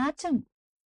one atom.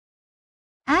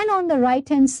 And on the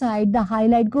right-hand side, the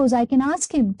highlight goes. I can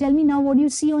ask him, tell me now what you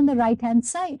see on the right-hand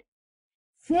side.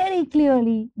 Very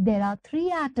clearly, there are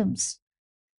 3 atoms.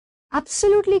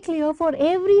 Absolutely clear for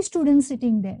every student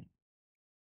sitting there.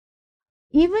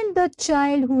 Even the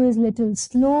child who is little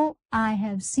slow, I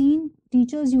have seen,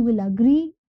 teachers, you will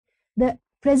agree, the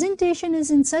presentation is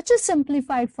in such a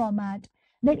simplified format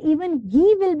that even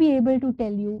he will be able to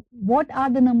tell you what are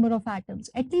the number of atoms.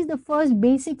 At least the first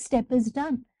basic step is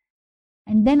done.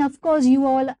 And then, of course, you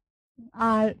all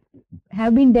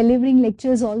have been delivering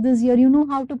lectures all this year. You know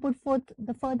how to put forth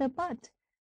the further part.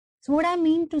 So what I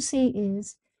mean to say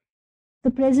is, the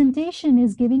presentation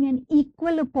is giving an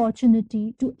equal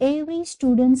opportunity to every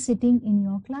student sitting in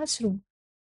your classroom.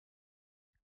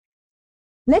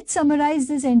 Let's summarize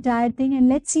this entire thing and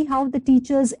let's see how the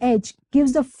teacher's edge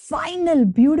gives the final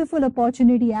beautiful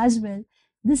opportunity as well.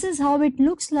 This is how it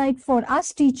looks like for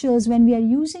us teachers when we are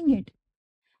using it.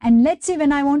 And let's say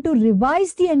when I want to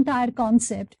revise the entire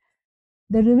concept,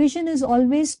 the revision is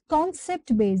always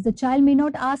concept based. The child may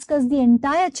not ask us the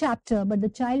entire chapter, but the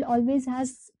child always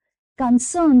has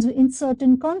concerns in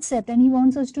certain concept and he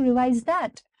wants us to revise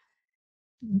that.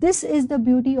 This is the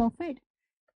beauty of it.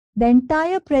 The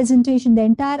entire presentation, the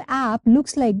entire app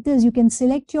looks like this. You can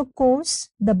select your course,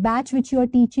 the batch which you are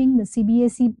teaching, the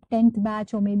CBSE 10th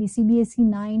batch or maybe CBSE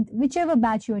 9th, whichever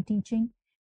batch you are teaching.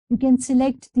 You can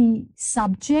select the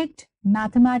subject,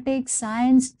 mathematics,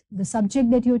 science, the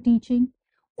subject that you're teaching.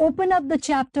 Open up the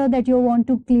chapter that you want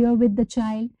to clear with the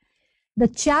child. The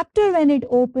chapter, when it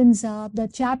opens up, the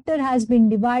chapter has been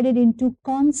divided into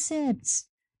concepts.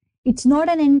 It's not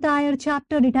an entire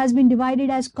chapter. It has been divided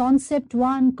as concept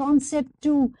 1, concept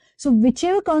 2. So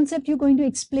whichever concept you're going to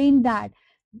explain that,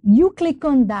 you click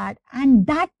on that and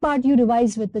that part you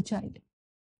revise with the child.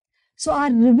 So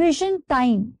our revision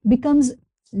time becomes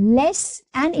less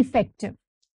and effective.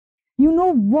 You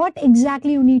know what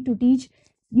exactly you need to teach.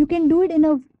 You can do it in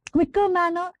a quicker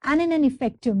manner and in an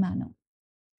effective manner.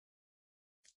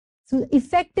 So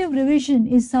effective revision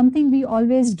is something we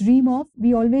always dream of.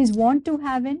 We always want to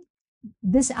have in.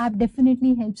 This app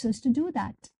definitely helps us to do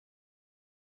that.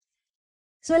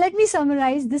 So let me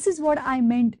summarize. This is what I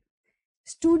meant.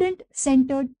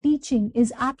 Student-centered teaching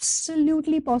is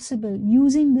absolutely possible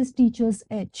using this teacher's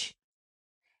edge.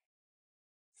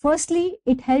 Firstly,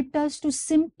 it helped us to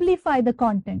simplify the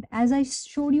content. As I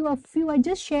showed you I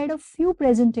just shared a few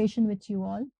presentation with you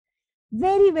all.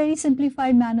 Very, very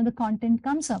simplified manner the content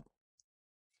comes up.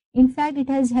 In fact, it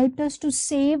has helped us to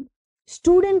save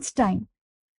students' time.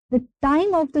 The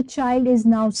time of the child is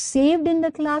now saved in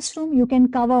the classroom. You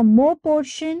can cover more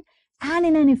portion and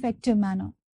in an effective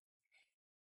manner.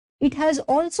 it has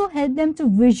also helped them to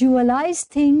visualize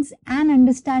things and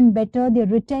understand better. Their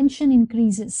retention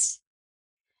increases.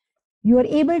 You are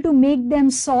able to make them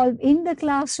solve in the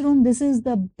classroom. This is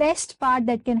the best part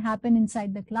that can happen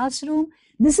inside the classroom.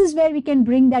 This is where we can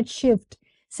bring that shift.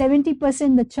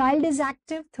 70% the child is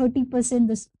active, 30%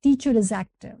 the teacher is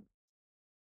active.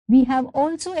 We have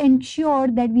also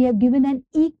ensured that we have given an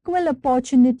equal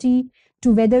opportunity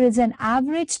to whether it's an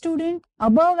average student,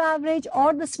 above average,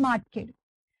 or the smart kid.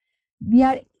 We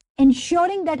are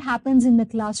ensuring that happens in the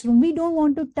classroom. We don't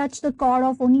want to touch the core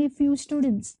of only a few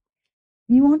students.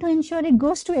 We want to ensure it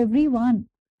goes to everyone.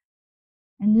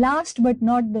 And last but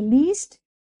not the least,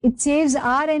 it saves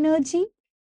our energy.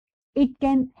 It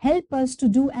can help us to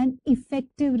do an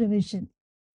effective revision.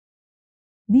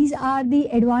 These are the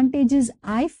advantages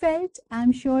I felt.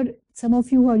 I'm sure some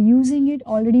of you who are using it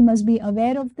already must be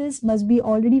aware of this, must be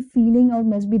already feeling or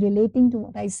must be relating to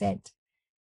what I said,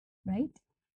 right?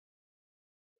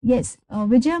 Yes,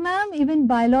 Vijaya ma'am, even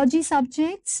biology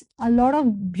subjects, a lot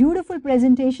of beautiful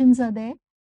presentations are there.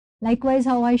 Likewise,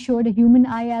 how I showed a human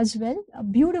eye as well. A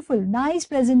beautiful, nice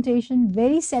presentation,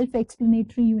 very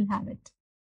self-explanatory, you will have it.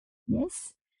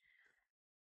 Yes.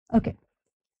 Okay.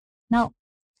 Now,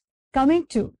 coming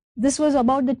to, this was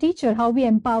about the teacher, how we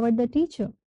empowered the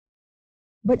teacher.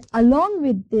 But along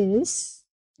with this,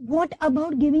 what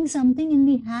about giving something in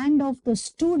the hand of the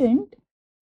student?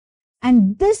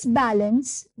 And this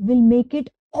balance will make it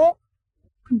all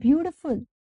beautiful.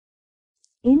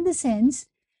 In the sense,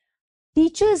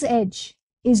 Teacher's Edge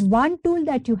is one tool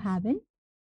that you have in,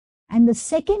 and the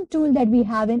second tool that we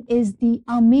have in is the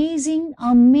amazing,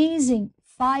 amazing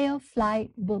Firefly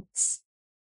books.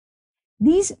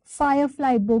 These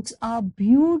Firefly books are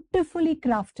beautifully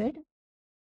crafted,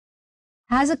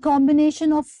 has a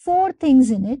combination of 4 things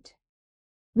in it,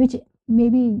 which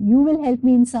maybe you will help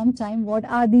me in some time. What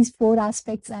are these 4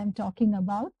 aspects I am talking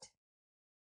about?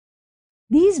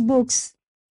 These books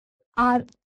are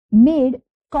made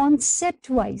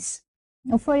concept-wise.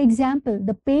 Now, for example,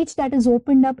 the page that is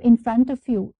opened up in front of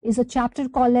you is a chapter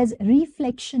called as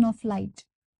Reflection of Light.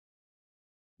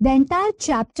 The entire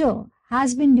chapter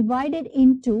has been divided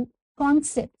into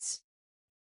concepts.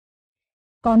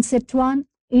 Concept 1,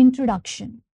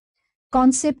 Introduction.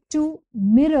 Concept 2,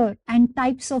 Mirror and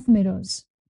types of mirrors.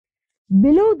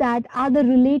 Below that are the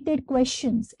related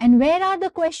questions. And where are the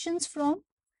questions from?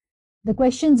 The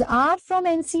questions are from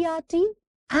NCERT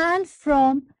and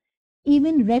from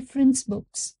even reference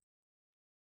books.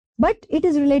 But it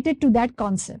is related to that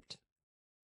concept.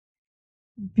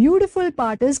 Beautiful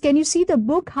part is, can you see the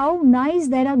book? How nice,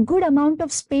 there are good amount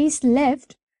of space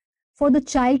left for the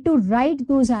child to write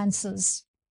those answers.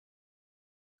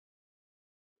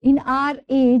 In our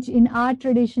age, in our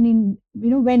tradition,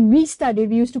 when we studied,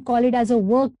 we used to call it as a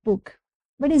workbook.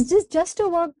 But is this just a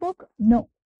workbook? No.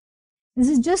 This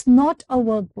is just not a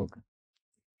workbook.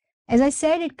 As I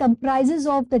said, it comprises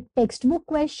of the textbook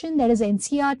question, that is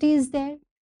NCERT is there,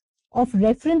 of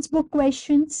reference book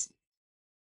questions.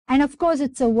 And of course,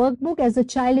 it's a workbook as the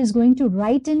child is going to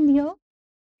write in here.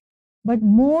 But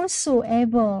more so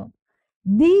ever,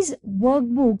 these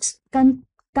workbooks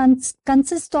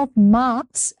consist of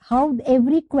marks, how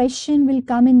every question will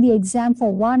come in the exam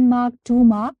for 1 mark, 2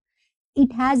 mark.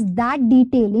 It has that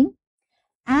detailing,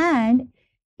 and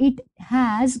it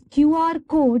has QR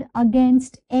code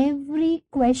against every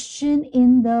question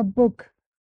in the book.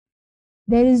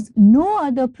 There is no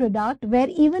other product where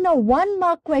even a 1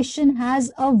 mark question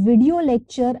has a video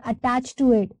lecture attached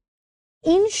to it.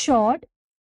 In short,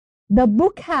 the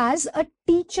book has a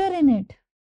teacher in it.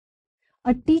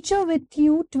 A teacher with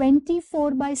you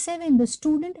 24/7. The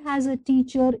student has a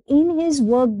teacher in his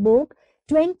workbook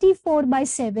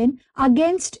 24/7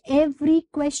 against every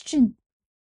question.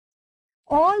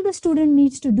 All the student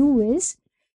needs to do is,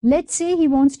 let's say he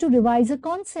wants to revise a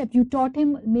concept. You taught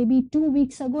him maybe 2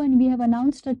 weeks ago and we have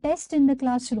announced a test in the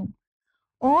classroom.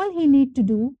 All he needs to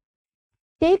do,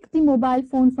 take the mobile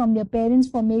phone from their parents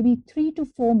for maybe 3 to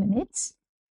 4 minutes,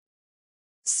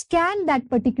 scan that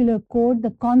particular code,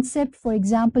 the concept, for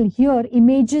example, here,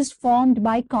 images formed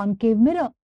by concave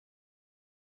mirror.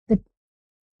 The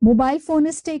mobile phone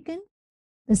is taken,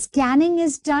 the scanning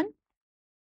is done,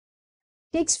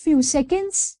 takes few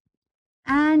seconds,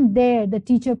 and there the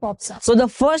teacher pops up. So the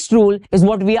first rule is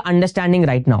what we are understanding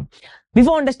right now.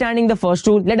 Before understanding the first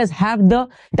rule, let us have the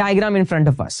diagram in front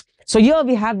of us. So here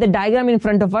we have the diagram in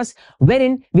front of us,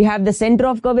 wherein we have the center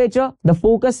of curvature, the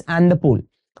focus, and the pole.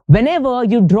 Whenever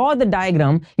you draw the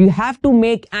diagram, you have to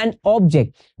make an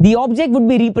object. The object would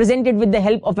be represented with the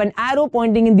help of an arrow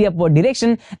pointing in the upward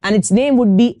direction, and its name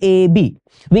would be AB.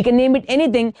 We can name it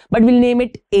anything, but we'll name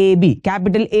it AB,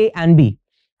 capital A and B.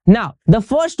 Now, the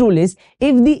first rule is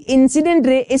if the incident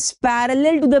ray is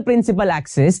parallel to the principal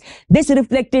axis, this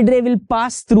reflected ray will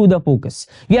pass through the focus.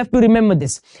 You have to remember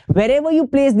this. Wherever you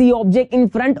place the object in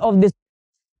front of this,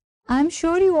 I'm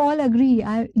sure you all agree.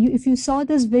 If you saw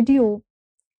this video,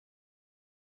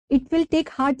 it will take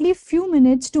hardly a few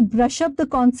minutes to brush up the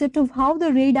concept of how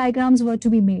the ray diagrams were to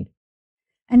be made.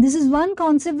 And this is one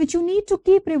concept which you need to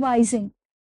keep revising.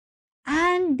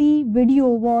 And the video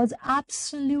was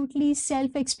absolutely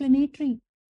self-explanatory.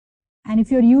 And if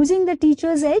you're using the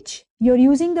teacher's edge, you're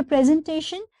using the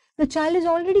presentation, the child is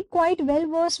already quite well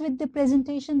versed with the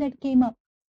presentation that came up.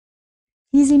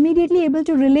 He's immediately able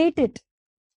to relate it.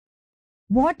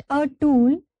 What a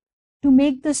tool to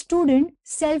make the student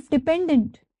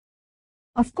self-dependent.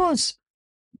 Of course,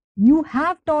 you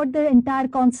have taught the entire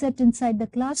concept inside the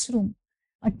classroom.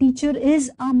 A teacher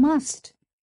is a must.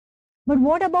 But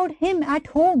what about him at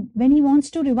home when he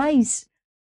wants to revise?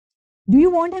 Do you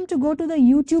want him to go to the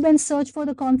YouTube and search for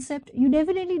the concept? You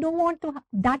definitely don't want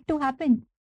that to happen.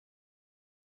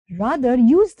 Rather,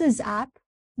 use this app.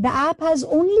 The app has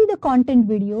only the content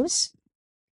videos.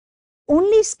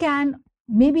 Only scan,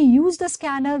 maybe use the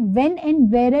scanner when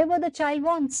and wherever the child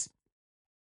wants.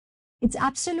 It's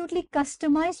absolutely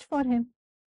customized for him.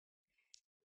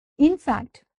 In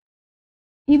fact,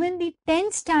 even the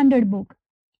 10th standard book,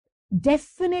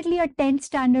 definitely a 10th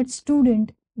standard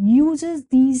student uses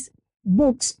these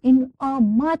books in a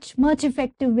much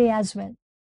effective way as well.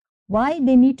 Why?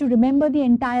 They need to remember the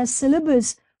entire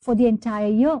syllabus for the entire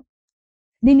year.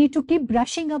 They need to keep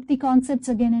brushing up the concepts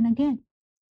again and again.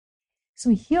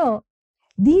 So here,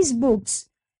 these books,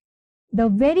 the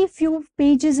very few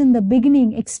pages in the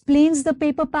beginning explains the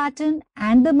paper pattern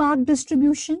and the mark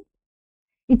distribution.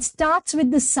 It starts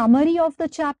with the summary of the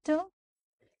chapter,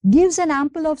 gives an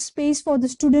ample of space for the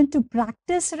student to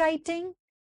practice writing,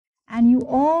 and you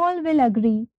all will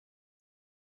agree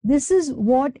this is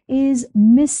what is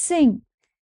missing.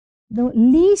 The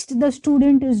least the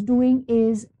student is doing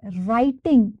is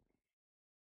writing.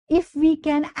 If we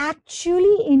can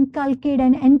actually inculcate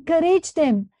and encourage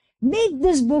them, make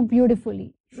this book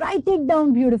beautifully, write it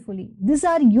down beautifully. These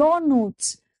are your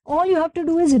notes. All you have to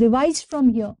do is revise from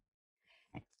here.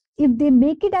 If they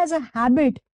make it as a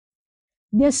habit,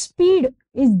 their speed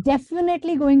is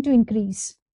definitely going to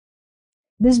increase.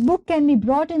 This book can be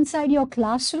brought inside your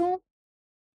classroom.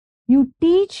 You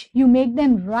teach, you make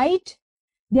them write.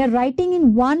 They are writing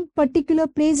in one particular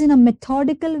place in a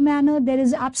methodical manner. There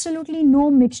is absolutely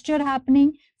no mixture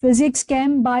happening. Physics,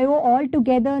 chem, bio, all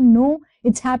together. No,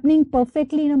 it's happening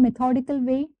perfectly in a methodical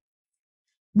way.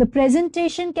 The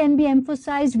presentation can be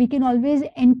emphasized. We can always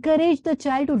encourage the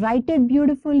child to write it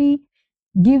beautifully.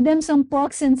 Give them some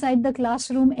perks inside the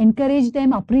classroom. Encourage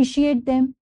them, appreciate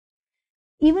them.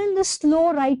 Even the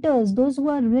slow writers, those who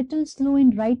are a little slow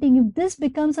in writing, if this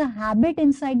becomes a habit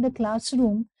inside the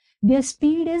classroom, their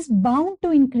speed is bound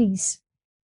to increase.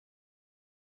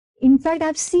 In fact,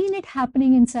 I've seen it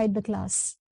happening inside the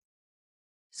class.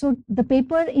 So the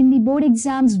paper in the board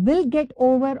exams will get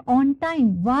over on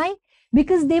time. Why?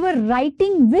 Because they were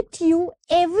writing with you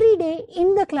every day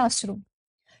in the classroom.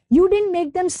 You didn't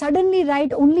make them suddenly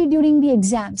write only during the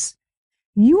exams.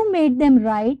 You made them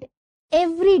write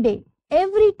every day.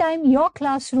 Every time your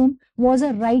classroom was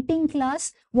a writing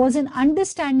class, was an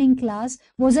understanding class,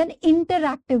 was an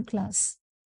interactive class.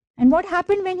 And what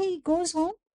happened when he goes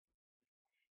home?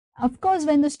 Of course,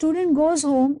 when the student goes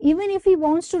home, even if he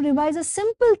wants to revise a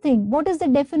simple thing, what is the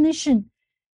definition?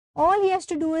 All he has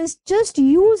to do is just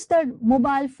use the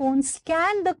mobile phone,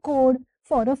 scan the code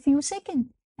for a few seconds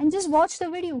and just watch the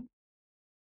video.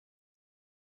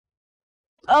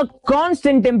 a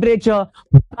constant temperature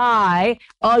by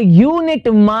a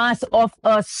unit mass of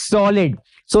a solid.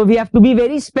 So we have to be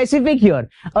very specific here.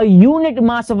 A unit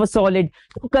mass of a solid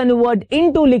to convert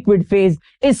into liquid phase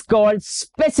is called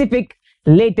specific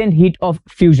latent heat of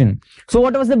fusion. So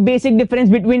what was the basic difference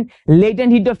between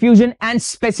latent heat of fusion and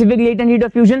specific latent heat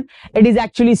of fusion? It is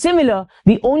actually similar.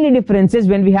 The only difference is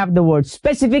when we have the word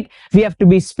specific, we have to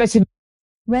be specific.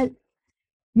 Well,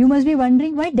 you must be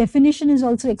wondering why definition is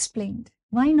also explained.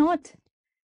 Why not?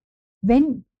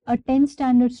 When a 10th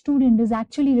standard student is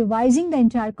actually revising the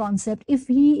entire concept, if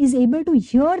he is able to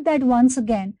hear that once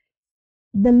again,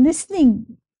 the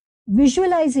listening,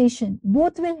 visualization,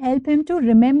 both will help him to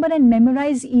remember and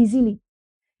memorize easily.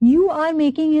 You are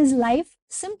making his life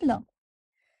simpler.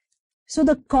 So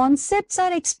the concepts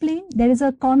are explained. There is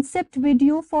a concept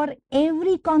video for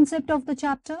every concept of the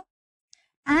chapter,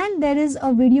 and there is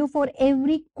a video for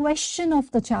every question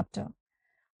of the chapter.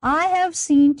 I have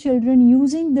seen children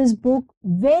using this book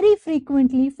very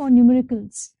frequently for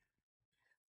numericals,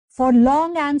 for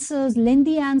long answers,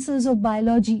 lengthy answers of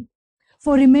biology,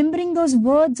 for remembering those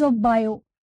words of bio.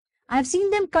 I've seen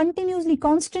them continuously,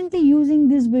 constantly using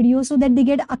this video so that they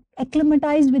get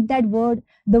acclimatized with that word,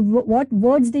 what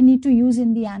words they need to use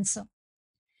in the answer.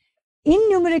 In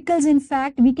numericals, in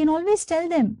fact, we can always tell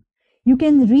them, you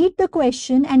can read the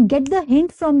question and get the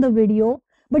hint from the video,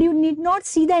 but you need not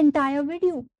see the entire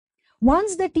video.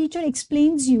 Once the teacher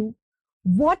explains you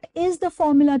what is the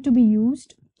formula to be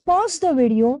used, pause the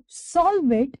video,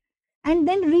 solve it, and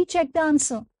then recheck the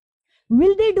answer.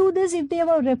 Will they do this if they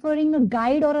were referring a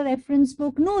guide or a reference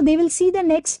book? No, they will see the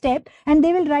next step and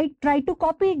they will try to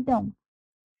copy it down.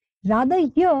 Rather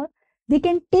here, they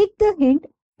can take the hint,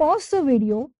 pause the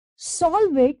video,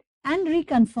 solve it, and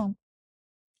reconfirm.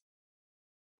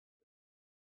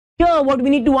 Here, what we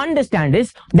need to understand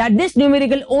is that this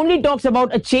numerical only talks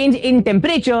about a change in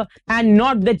temperature and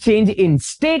not the change in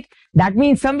state. That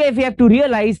means somewhere we have to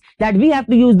realize that we have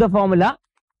to use the formula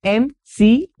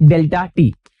mc delta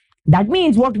t. That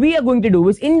means what we are going to do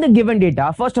is in the given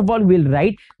data, first of all, we'll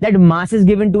write that mass is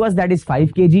given to us, that is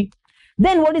 5 kg.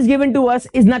 Then what is given to us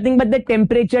is nothing but the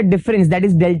temperature difference, that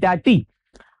is delta T.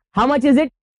 How much is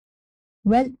it?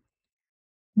 Well,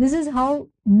 this is how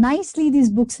nicely these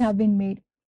books have been made.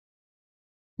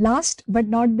 Last but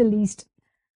not the least,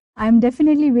 I am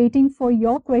definitely waiting for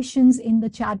your questions in the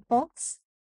chat box.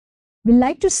 We'd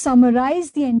like to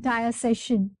summarize the entire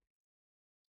session,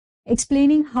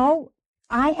 explaining how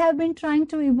I have been trying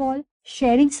to evolve,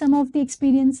 sharing some of the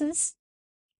experiences,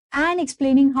 and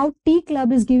explaining how T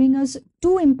Club is giving us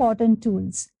two important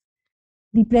tools: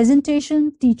 the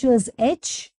presentation Teacher's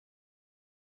Edge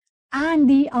and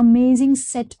the amazing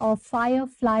set of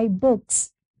Firefly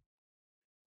books.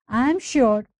 I am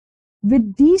sure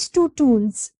with these two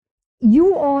tools,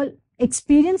 you all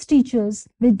experienced teachers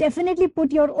will definitely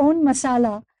put your own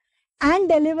masala and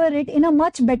deliver it in a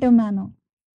much better manner.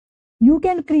 You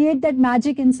can create that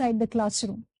magic inside the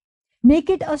classroom. Make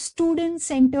it a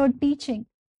student-centered teaching.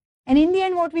 And in the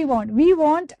end, what we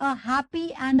want a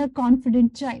happy and a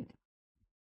confident child.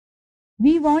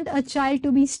 We want a child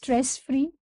to be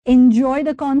stress-free, enjoy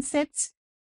the concepts,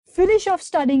 finish off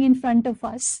studying in front of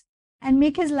us, and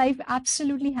make his life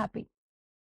absolutely happy.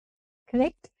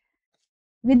 Correct?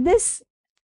 With this,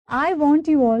 I want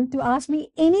you all to ask me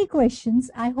any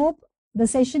questions. I hope the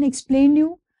session explained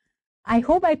you. I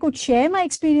hope I could share my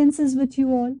experiences with you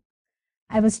all.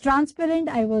 I was transparent,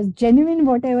 I was genuine,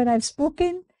 whatever I've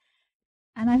spoken,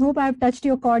 and I hope I've touched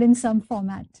your chord in some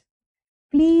format.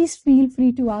 Please feel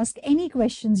free to ask any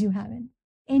questions you have,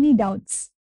 any doubts.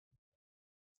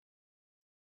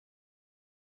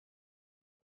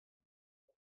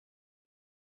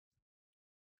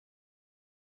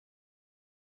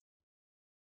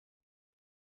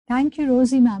 Thank you,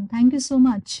 Rosie ma'am. Thank you so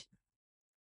much.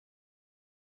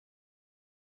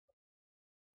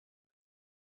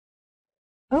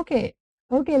 Okay,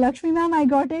 Lakshmi ma'am, I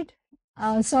got it.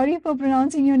 Sorry for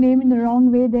pronouncing your name in the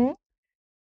wrong way there.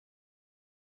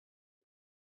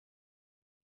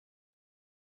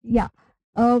 Yeah,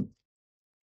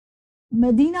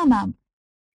 Medina ma'am,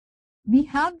 we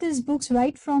have these books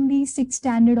right from the 6th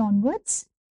standard onwards.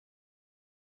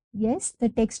 Yes, the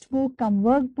textbook, come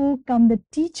workbook, come the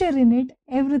teacher in it,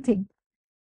 everything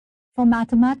for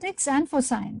mathematics and for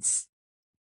science.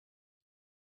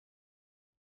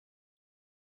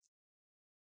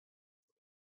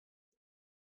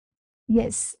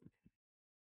 Yes.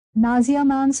 Nazia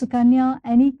ma'am, Sukanya,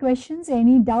 any questions,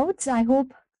 any doubts? I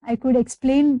hope I could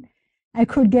explain, I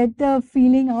could get the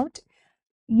feeling out.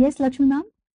 Yes, Lakshmi ma'am?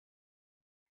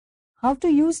 How to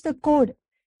use the code.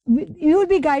 You will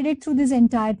be guided through this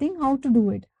entire thing, how to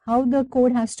do it, how the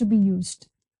code has to be used.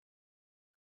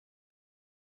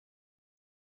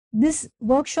 This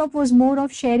workshop was more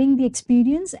of sharing the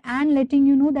experience and letting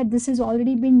you know that this has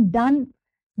already been done.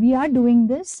 We are doing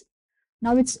this.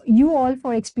 Now it's you all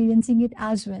for experiencing it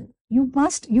as well. You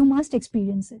must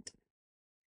experience it.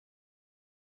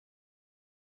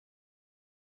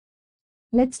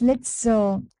 Let's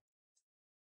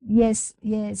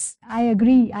yes, I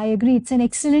agree. It's an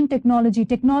excellent technology.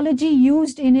 Technology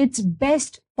used in its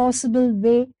best possible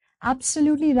way.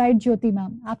 Absolutely right, Jyoti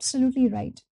ma'am. Absolutely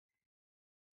right.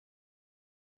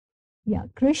 Yeah,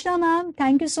 Krishna ma'am,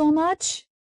 thank you so much.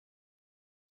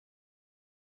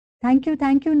 Thank you,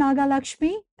 Naga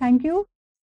Lakshmi. Thank you.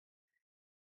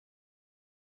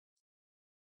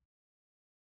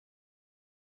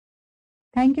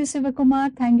 Thank you,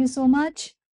 Sivakumar. Thank you so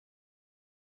much.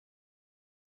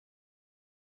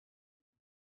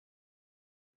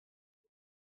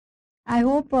 I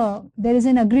hope there is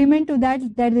an agreement to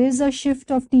that. There is a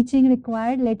shift of teaching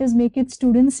required. Let us make it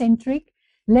student-centric.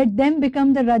 Let them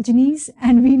become the Rajnis,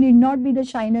 and we need not be the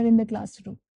shiner in the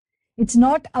classroom. It's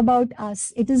not about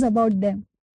us, it is about them.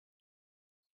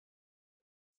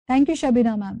 Thank you,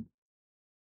 Shabina ma'am.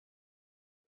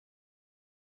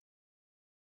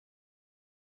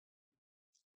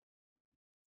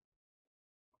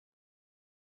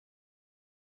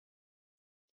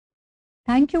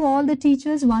 Thank you all the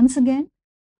teachers once again.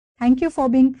 Thank you for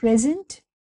being present.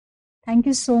 Thank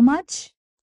you so much.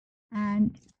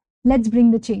 And let's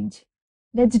bring the change.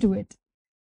 Let's do it.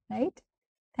 Right?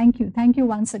 Thank you. Thank you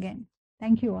once again.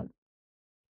 Thank you all.